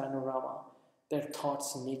constant panorama, their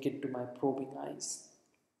thoughts naked to my probing eyes.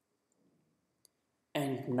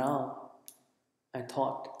 And now, I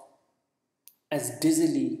thought, as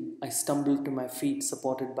dizzily I stumbled to my feet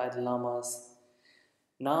supported by the lamas.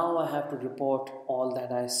 Now I have to report all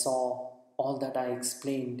that I saw, all that I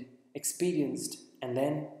experienced, and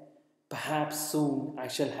then perhaps soon I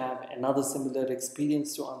shall have another similar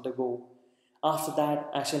experience to undergo. After that,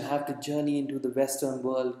 I shall have to journey into the Western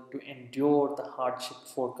world to endure the hardship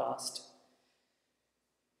forecast.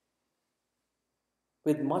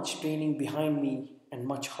 With much training behind me and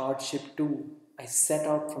much hardship too, I set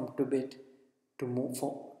out from Tibet to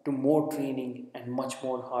more training and much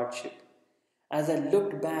more hardship. As I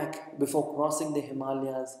looked back before crossing the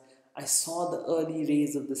Himalayas, I saw the early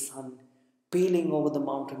rays of the sun peeling over the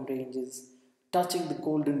mountain ranges, touching the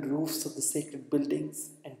golden roofs of the sacred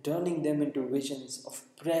buildings and turning them into visions of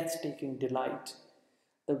breathtaking delight.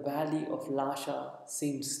 The valley of Lasha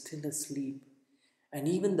seemed still asleep, and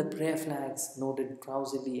even the prayer flags nodded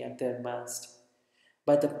drowsily at their mast.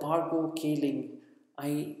 By the Pargo Kaling,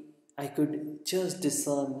 I could just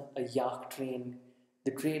discern a yak train,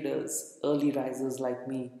 the traders, early risers like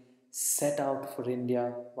me, set out for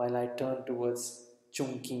India while I turned towards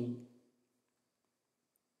Chongqing.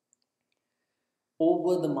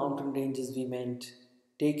 Over the mountain ranges we went,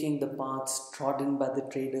 taking the paths trodden by the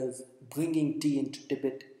traders, bringing tea into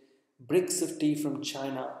Tibet, bricks of tea from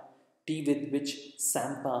China, tea with which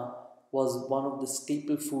sampa was one of the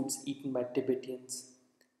staple foods eaten by Tibetans.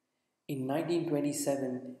 In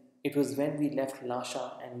 1927, it was when we left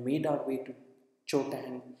Lhasa and made our way to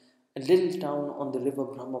Chotang, a little town on the river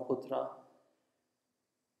Brahmaputra.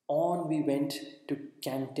 On we went to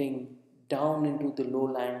Canting, down into the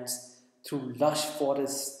lowlands, through lush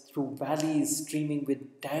forests, through valleys streaming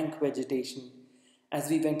with dank vegetation, as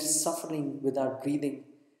we went suffering with our breathing,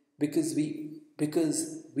 because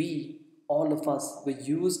we, all of us, were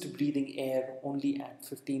used to breathing air only at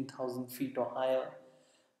 15,000 feet or higher.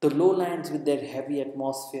 The lowlands with their heavy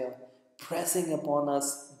atmosphere pressing upon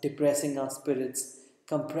us, depressing our spirits,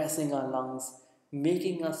 compressing our lungs,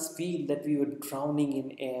 making us feel that we were drowning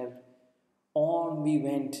in air. On we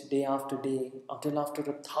went day after day until after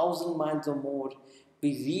 1,000 miles or more we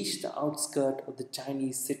reached the outskirt of the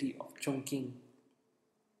Chinese city of Chongqing.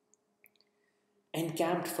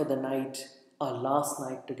 Encamped for the night, our last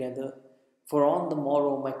night together, for on the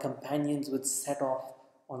morrow my companions would set off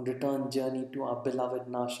on return journey to our beloved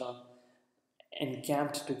Nasha.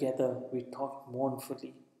 Encamped together, we talked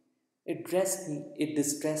mournfully. It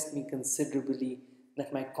distressed me considerably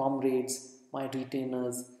that my comrades, my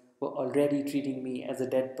retainers, were already treating me as a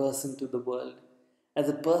dead person to the world, as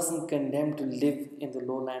a person condemned to live in the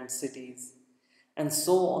lowland cities. And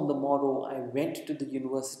so on the morrow, I went to the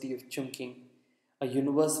University of Chungking, a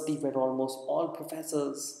university where almost all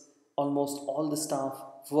professors, almost all the staff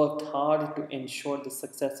worked hard to ensure the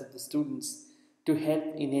success of the students, to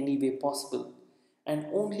help in any way possible, and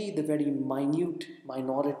only the very minute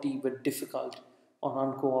minority were difficult or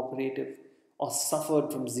uncooperative or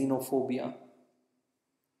suffered from xenophobia.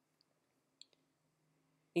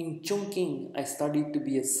 In Chongqing, I studied to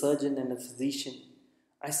be a surgeon and a physician.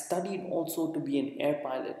 I studied also to be an air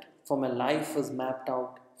pilot, for my life was mapped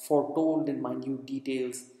out, foretold in minute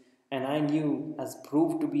details, and I knew, as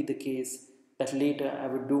proved to be the case, that later I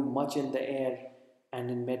would do much in the air and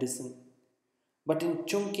in medicine. But in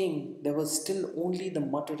Chongqing, there was still only the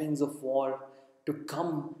mutterings of war to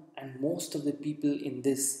come, and most of the people in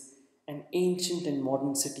this, an ancient and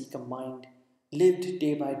modern city combined, lived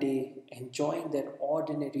day by day, enjoying their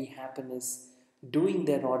ordinary happiness, doing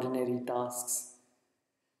their ordinary tasks.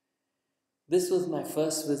 This was my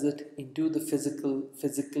first visit into the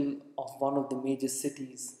physical of one of the major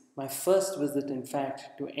cities. My first visit, in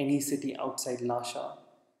fact, to any city outside Lhasa.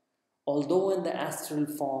 Although in the astral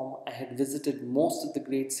form I had visited most of the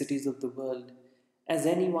great cities of the world, as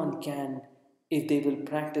anyone can if they will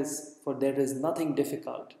practice, for there is nothing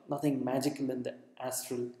difficult, nothing magical in the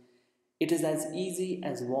astral. It is as easy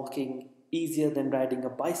as walking, easier than riding a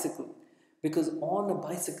bicycle, because on a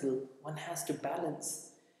bicycle one has to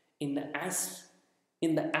balance. In the,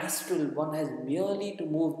 in the astral, one has merely to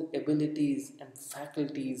move the abilities and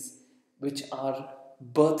faculties which our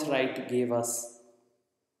birthright gave us.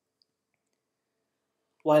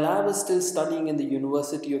 While I was still studying in the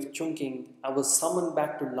University of Chungking, I was summoned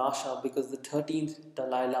back to Lhasa because the 13th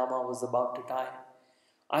Dalai Lama was about to die.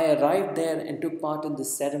 I arrived there and took part in the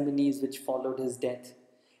ceremonies which followed his death.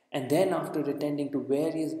 And then, after attending to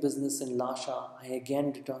various business in Lhasa, I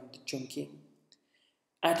again returned to Chungking.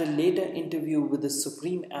 At a later interview with the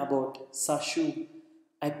Supreme Abbot, Sashu,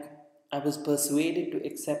 I, I was persuaded to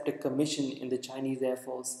accept a commission in the Chinese Air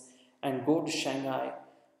Force and go to Shanghai,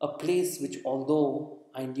 a place which, although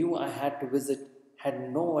I knew I had to visit,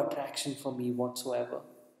 had no attraction for me whatsoever.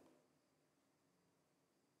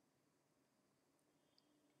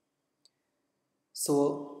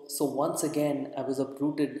 So once again, I was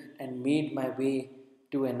uprooted and made my way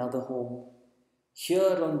to another home.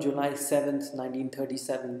 Here on July 7th,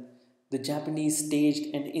 1937, the Japanese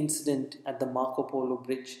staged an incident at the Marco Polo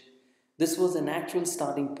Bridge. This was an actual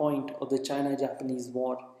starting point of the China Japanese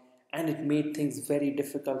War, and it made things very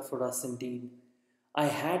difficult for us indeed. I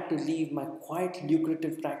had to leave my quite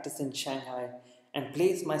lucrative practice in Shanghai and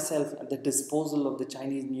place myself at the disposal of the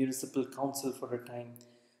Chinese Municipal Council for a time.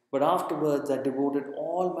 But afterwards, I devoted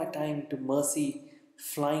all my time to mercy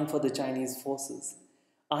flying for the Chinese forces.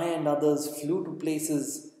 I and others flew to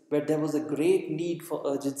places where there was a great need for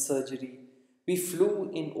urgent surgery. We flew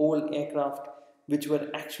in old aircraft which were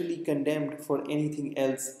actually condemned for anything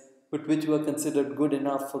else, but which were considered good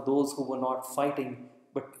enough for those who were not fighting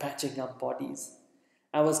but patching up bodies.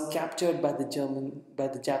 I was captured by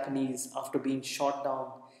the Japanese after being shot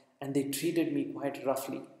down, and they treated me quite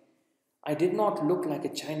roughly. I did not look like a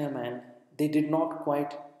Chinaman. They did not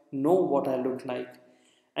quite know what I looked like.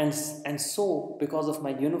 And so, because of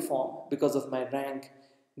my uniform, because of my rank,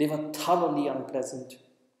 they were thoroughly unpleasant.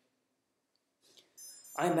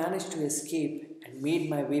 I managed to escape and made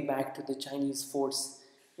my way back to the Chinese forts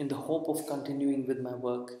in the hope of continuing with my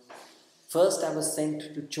work. First, I was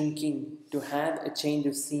sent to Chungking to have a change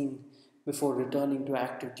of scene before returning to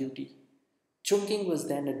active duty. Chungking was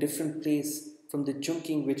then a different place from the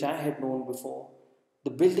Chungking which I had known before.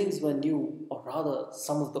 The buildings were new, or rather,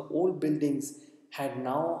 some of the old buildings had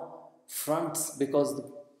now fronts because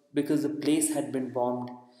the place had been bombed.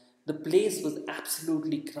 The place was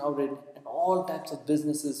absolutely crowded, and all types of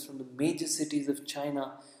businesses from the major cities of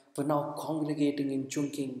China were now congregating in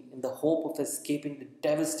Chungking in the hope of escaping the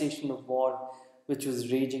devastation of war which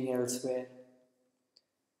was raging elsewhere.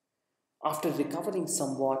 After recovering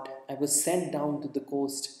somewhat, I was sent down to the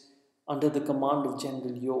coast under the command of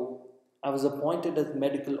General Yo. I was appointed as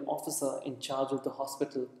medical officer in charge of the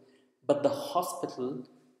hospital, but the hospital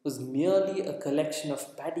was merely a collection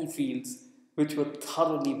of paddy fields which were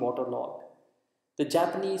thoroughly waterlogged. The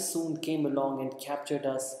Japanese soon came along and captured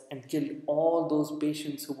us and killed all those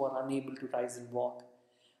patients who were unable to rise and walk.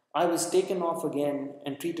 I was taken off again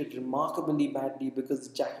and treated remarkably badly because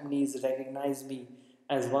the Japanese recognized me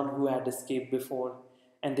as one who had escaped before,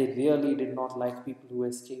 and they really did not like people who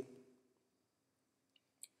escape.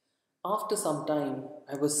 After some time,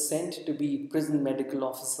 I was sent to be prison medical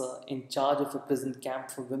officer in charge of a prison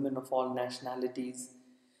camp for women of all nationalities.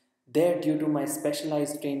 There, due to my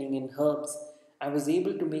specialized training in herbs, I was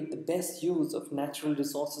able to make the best use of natural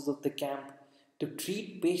resources of the camp to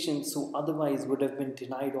treat patients who otherwise would have been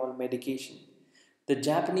denied all medication. The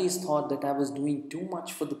Japanese thought that I was doing too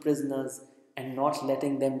much for the prisoners and not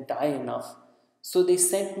letting them die enough, so they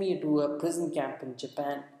sent me to a prison camp in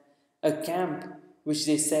Japan, a camp which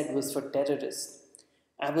they said was for terrorists.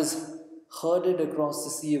 I was herded across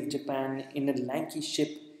the Sea of Japan in a lanky ship,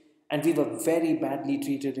 and we were very badly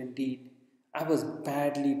treated indeed. I was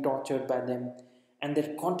badly tortured by them, and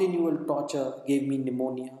their continual torture gave me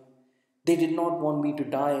pneumonia. They did not want me to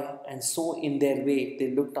die, and so, in their way,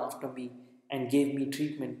 they looked after me and gave me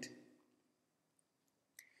treatment.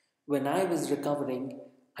 When I was recovering,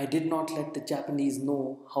 I did not let the Japanese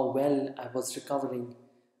know how well I was recovering.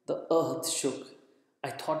 The earth shook.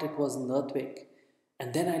 I thought it was an earthquake.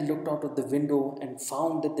 And then I looked out of the window and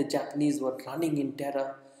found that the Japanese were running in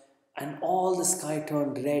terror, and all the sky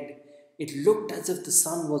turned red. It looked as if the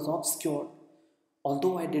sun was obscured.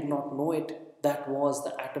 Although I did not know it, that was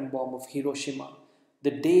the atom bomb of Hiroshima,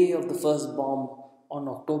 the day of the first bomb on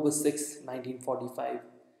October 6, 1945.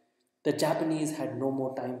 The Japanese had no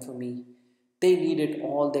more time for me. They needed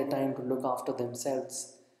all their time to look after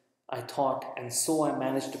themselves, I thought, and so I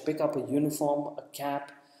managed to pick up a uniform, a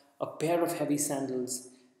cap, a pair of heavy sandals.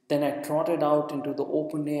 Then I trotted out into the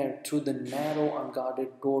open air through the narrow,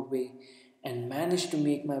 unguarded doorway and managed to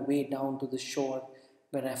make my way down to the shore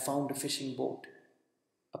where I found a fishing boat.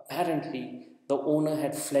 Apparently, the owner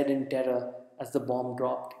had fled in terror as the bomb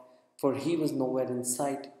dropped, for he was nowhere in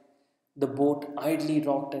sight. The boat idly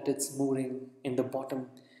rocked at its mooring. In the bottom,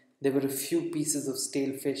 there were a few pieces of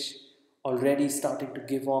stale fish, already starting to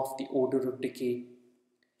give off the odor of decay.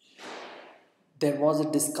 There was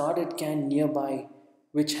a discarded can nearby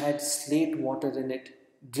which had slate water in it,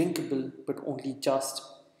 drinkable but only just.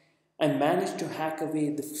 I managed to hack away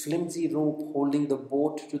the flimsy rope holding the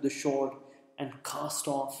boat to the shore and cast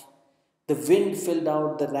off. The wind filled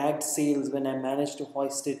out the ragged sails when I managed to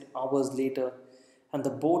hoist it hours later, and the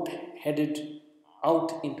boat headed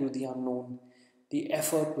out into the unknown. The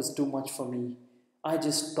effort was too much for me. I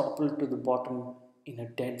just toppled to the bottom in a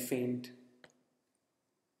dead faint.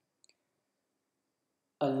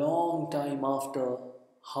 A long time after,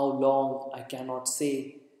 how long I cannot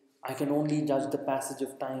say, I can only judge the passage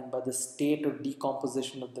of time by the state of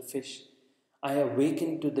decomposition of the fish. I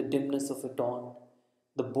awakened to the dimness of a dawn.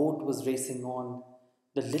 The boat was racing on,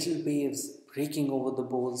 the little waves breaking over the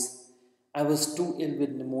bows. I was too ill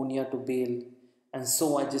with pneumonia to bail, and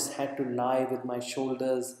so I just had to lie with my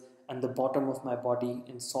shoulders and the bottom of my body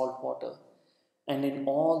in salt water, and in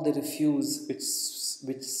all the refuse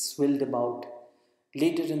which swilled about.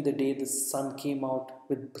 Later in the day, the sun came out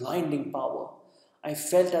with blinding power. I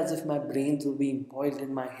felt as if my brains were being boiled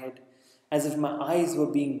in my head, as if my eyes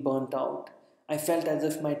were being burnt out. I felt as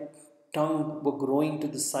if my tongue were growing to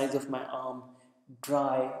the size of my arm,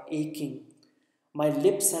 dry, aching. My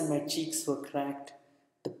lips and my cheeks were cracked.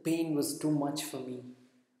 The pain was too much for me.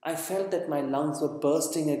 I felt that my lungs were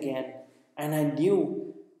bursting again, and I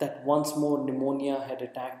knew that once more pneumonia had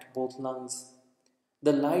attacked both lungs.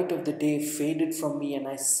 The light of the day faded from me, and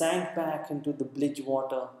I sank back into the bilge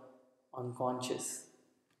water, unconscious.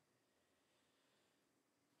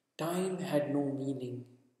 Time had no meaning.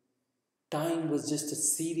 Time was just a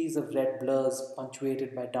series of red blurs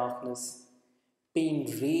punctuated by darkness. Pain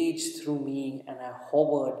raged through me, and I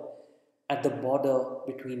hovered at the border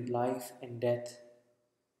between life and death.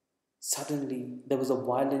 Suddenly, there was a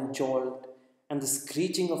violent jolt and the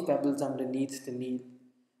screeching of pebbles underneath the kneel.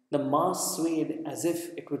 The mast swayed as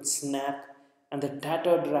if it would snap, and the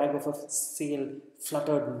tattered rag of a sail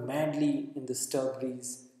fluttered madly in the stir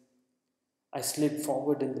breeze. I slid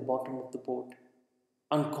forward in the bottom of the boat,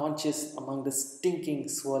 unconscious among the stinking,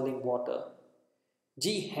 swirling water.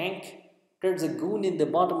 Gee, Hank, there's a goon in the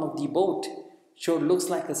bottom of the boat. Sure looks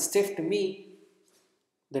like a stiff to me.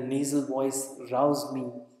 The nasal voice roused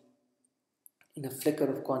me in a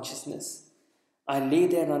flicker of consciousness. I lay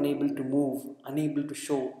there unable to move, unable to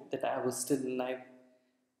show that I was still alive.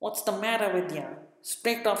 What's the matter with you?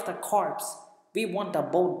 Straight off the corpse. We want the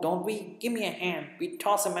boat, don't we? Give me a hand. We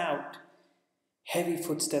toss him out. Heavy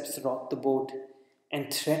footsteps rocked the boat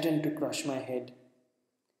and threatened to crush my head.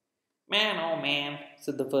 Man, oh man,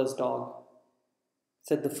 said the first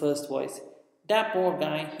voice. That poor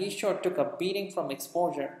guy, he sure took a beating from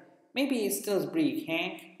exposure. Maybe he's still breathing,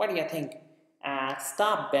 Hank. What do you think? Ah,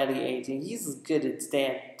 stop belly aging. He's as good as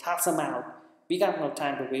dead. Toss him out. We got no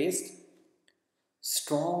time to waste.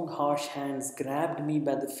 Strong, harsh hands grabbed me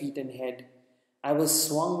by the feet and head. I was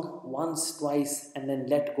swung once, twice, and then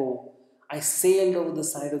let go. I sailed over the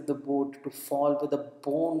side of the boat to fall with a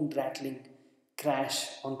bone rattling crash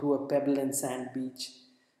onto a pebble and sand beach.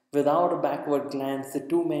 Without a backward glance, the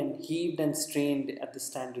two men heaved and strained at the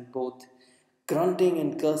stranded boat. Grunting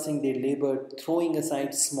and cursing, they labored, throwing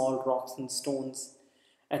aside small rocks and stones.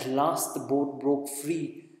 At last, the boat broke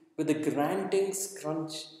free. With a grunting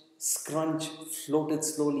scrunch floated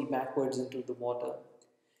slowly backwards into the water.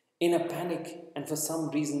 In a panic, and for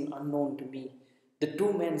some reason unknown to me, the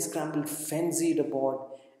two men scrambled frenzied aboard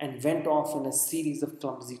and went off in a series of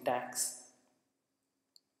clumsy tacks.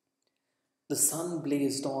 The sun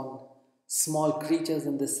blazed on. Small creatures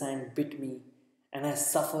in the sand bit me, and I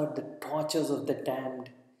suffered the tortures of the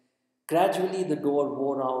damned. Gradually, the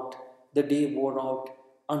day wore out,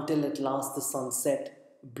 until at last the sun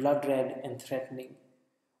set, blood red and threatening.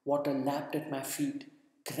 Water lapped at my feet,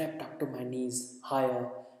 crept up to my knees,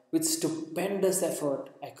 higher. With stupendous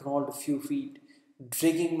effort, I crawled a few feet,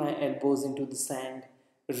 digging my elbows into the sand,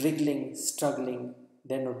 wriggling, struggling,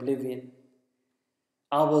 then oblivion.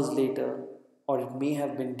 Hours later, or it may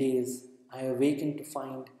have been days, I awakened to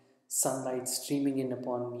find sunlight streaming in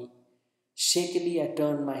upon me. Shakily, I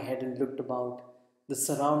turned my head and looked about. The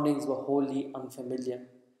surroundings were wholly unfamiliar.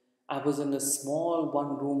 I was in a small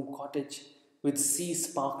one room cottage with sea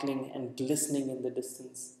sparkling and glistening in the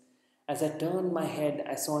distance. As I turned my head,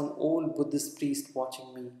 I saw an old Buddhist priest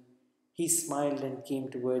watching me. He smiled and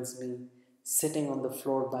came towards me, sitting on the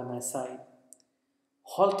floor by my side.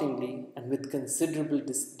 Haltingly and with considerable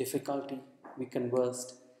difficulty, we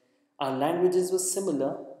conversed. Our languages were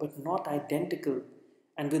similar but not identical,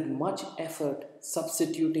 and with much effort,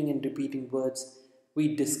 substituting and repeating words,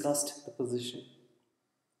 we discussed the position.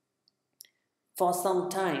 For some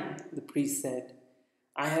time, the priest said,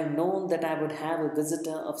 I have known that I would have a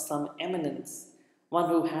visitor of some eminence, one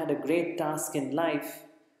who had a great task in life.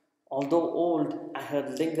 Although old, I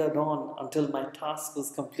had lingered on until my task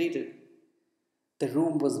was completed. The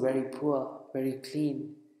room was very poor, very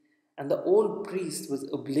clean, and the old priest was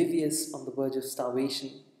oblivious on the verge of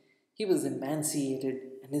starvation. He was emaciated,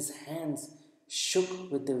 and his hands shook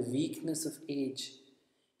with the weakness of age.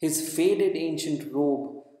 His faded ancient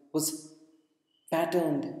robe was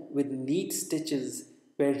patterned with neat stitches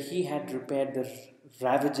where he had repaired the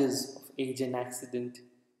ravages of age and accident.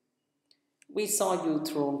 We saw you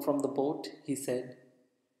thrown from the boat, he said.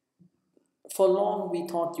 For long we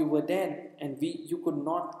thought you were dead, and you could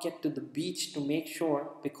not get to the beach to make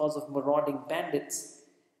sure because of marauding bandits.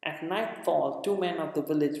 At nightfall, two men of the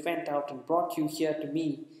village went out and brought you here to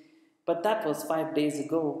me. But that was 5 days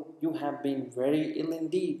ago. You have been very ill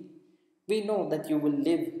indeed. We know that you will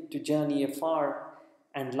live to journey afar,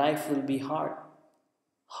 and life will be hard.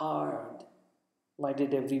 Hard. Why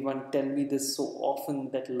did everyone tell me this so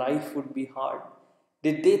often that life would be hard?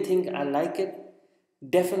 Did they think I like it?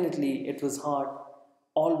 Definitely it was hard,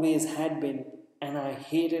 always had been, and I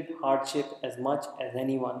hated hardship as much as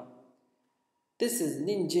anyone. This is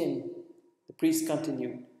Ninjin, the priest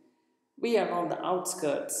continued. We are on the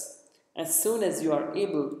outskirts. As soon as you are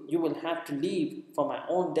able, you will have to leave, for my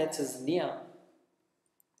own death is near.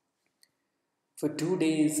 For 2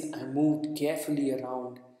 days, I moved carefully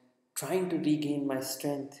around, trying to regain my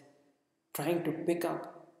strength, trying to pick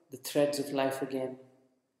up the threads of life again.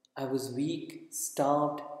 I was weak,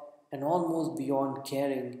 starved, and almost beyond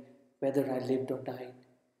caring whether I lived or died.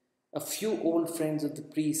 A few old friends of the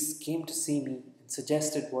priest came to see me and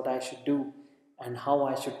suggested what I should do and how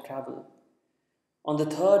I should travel. On the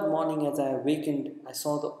third morning, as I awakened, I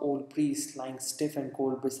saw the old priest lying stiff and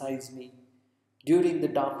cold beside me. During the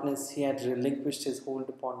darkness, he had relinquished his hold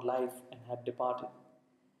upon life and had departed.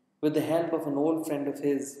 With the help of an old friend of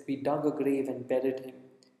his, we dug a grave and buried him.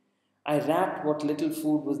 I wrapped what little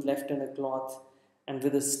food was left in a cloth, and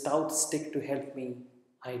with a stout stick to help me,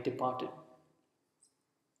 I departed.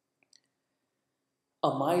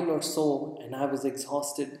 A mile or so, and I was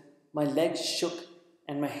exhausted. My legs shook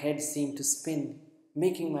and my head seemed to spin,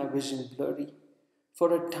 making my vision blurry.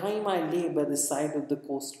 For a time, I lay by the side of the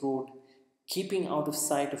coast road, keeping out of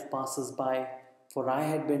sight of passers by, for I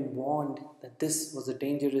had been warned that this was a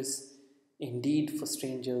dangerous indeed for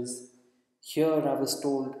strangers. Here, I was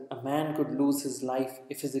told, a man could lose his life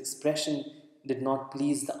if his expression did not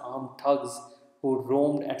please the armed thugs who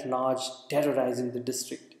roamed at large, terrorizing the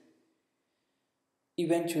district.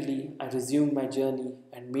 Eventually, I resumed my journey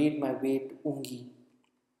and made my way to Ungi.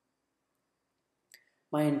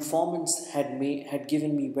 My informants had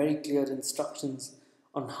given me very clear instructions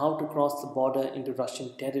on how to cross the border into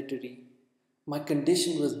Russian territory. My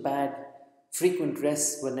condition was bad, frequent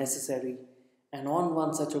rests were necessary, and on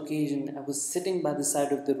one such occasion I was sitting by the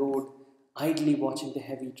side of the road, idly watching the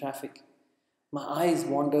heavy traffic. My eyes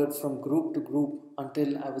wandered from group to group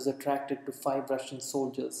until I was attracted to 5 Russian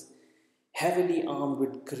soldiers, heavily armed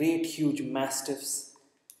with great huge mastiffs.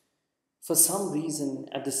 For some reason,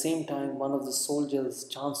 at the same time, one of the soldiers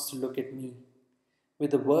chanced to look at me.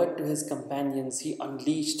 With a word to his companions, he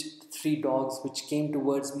unleashed the 3 dogs which came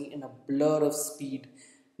towards me in a blur of speed,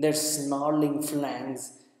 their snarling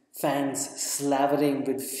fangs slavering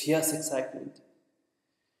with fierce excitement.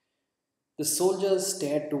 The soldiers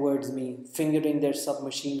stared towards me, fingering their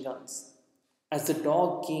submachine guns. As the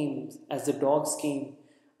dogs came,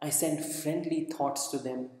 I sent friendly thoughts to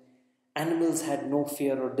them. Animals had no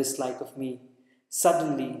fear or dislike of me.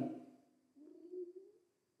 Suddenly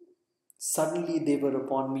they were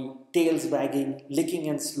upon me, tails wagging, licking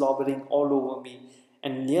and slobbering all over me,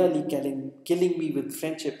 and nearly killing me with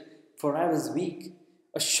friendship, for I was weak.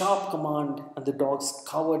 A sharp command, and the dogs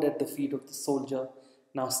cowered at the feet of the soldier,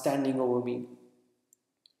 now standing over me.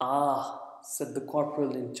 Ah, said the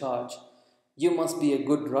corporal in charge, you must be a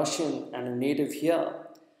good Russian and a native here.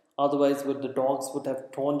 Otherwise, the dogs would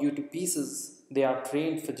have torn you to pieces. They are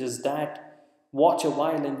trained for just that. Watch a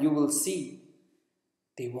while and you will see.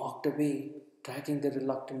 They walked away, dragging the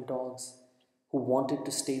reluctant dogs, who wanted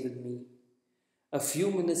to stay with me. A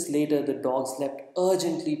few minutes later, the dogs leapt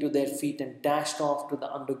urgently to their feet and dashed off to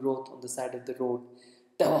the undergrowth on the side of the road.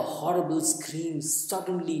 There were horrible screams,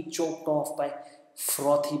 suddenly choked off by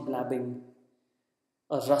frothy blabbing.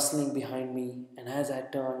 A rustling behind me, and as I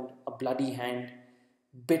turned, a bloody hand,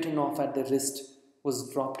 bitten off at the wrist,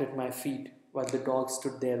 was dropped at my feet while the dog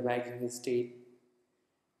stood there wagging his tail.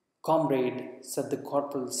 Comrade, said the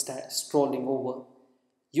corporal, strolling over,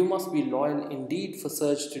 you must be loyal indeed for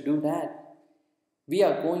Serge to do that. We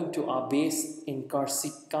are going to our base in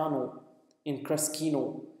Kraskino.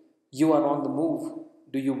 You are on the move.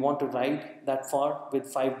 Do you want to ride that far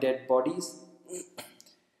with 5 dead bodies?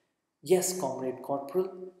 Yes, comrade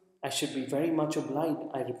corporal, I should be very much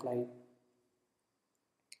obliged, I replied.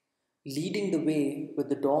 Leading the way, with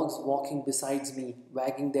the dogs walking beside me,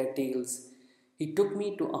 wagging their tails, he took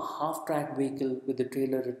me to a half-track vehicle with a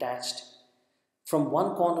trailer attached. From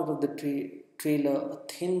one corner of the trailer, a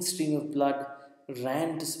thin stream of blood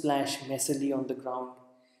ran to splash messily on the ground.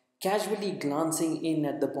 Casually glancing in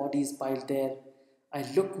at the bodies piled there, I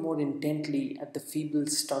looked more intently at the feeble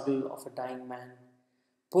struggle of a dying man.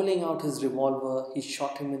 Pulling out his revolver, he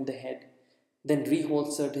shot him in the head, then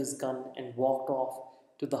reholstered his gun and walked off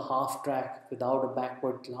to the half track without a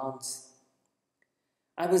backward glance.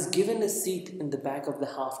 I was given a seat in the back of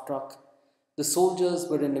the half truck. The soldiers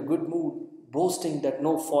were in a good mood, boasting that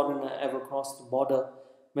no foreigner ever crossed the border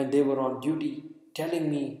when they were on duty, telling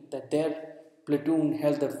me that their platoon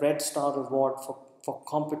held the Red Star Award for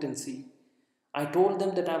competency. I told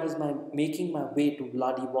them that I was making my way to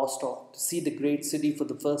Vladivostok to see the great city for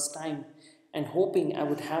the first time and hoping I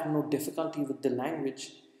would have no difficulty with the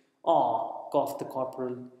language. "Ah," coughed the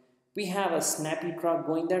corporal, "we have a snappy truck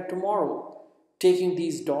going there tomorrow, taking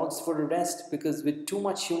these dogs for a rest because with too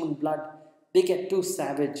much human blood they get too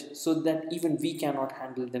savage so that even we cannot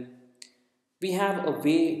handle them. You have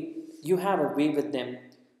a way with them.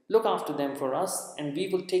 Look after them for us and we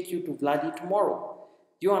will take you to Vladi tomorrow.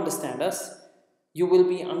 You understand us? You will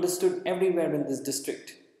be understood everywhere in this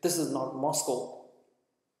district. This is not Moscow."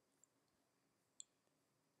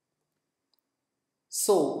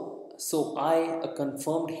 So, So I, a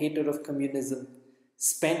confirmed hater of communism,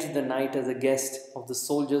 spent the night as a guest of the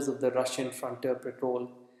soldiers of the Russian frontier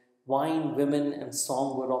patrol. Wine, women, and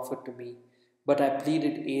song were offered to me, but I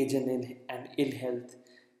pleaded age and ill health.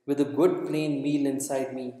 With a good plain meal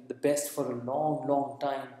inside me, the best for a long, long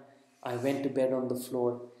time, I went to bed on the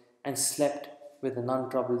floor and slept with an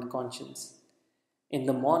untroubled conscience. In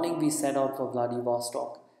the morning, we set out for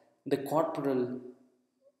Vladivostok. The corporal,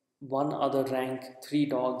 one other rank, three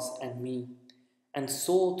dogs, and me. And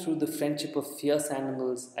so, through the friendship of fierce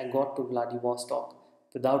animals, I got to Vladivostok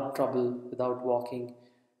without trouble, without walking,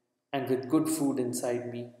 and with good food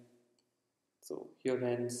inside me. So, here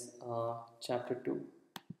ends chapter 2.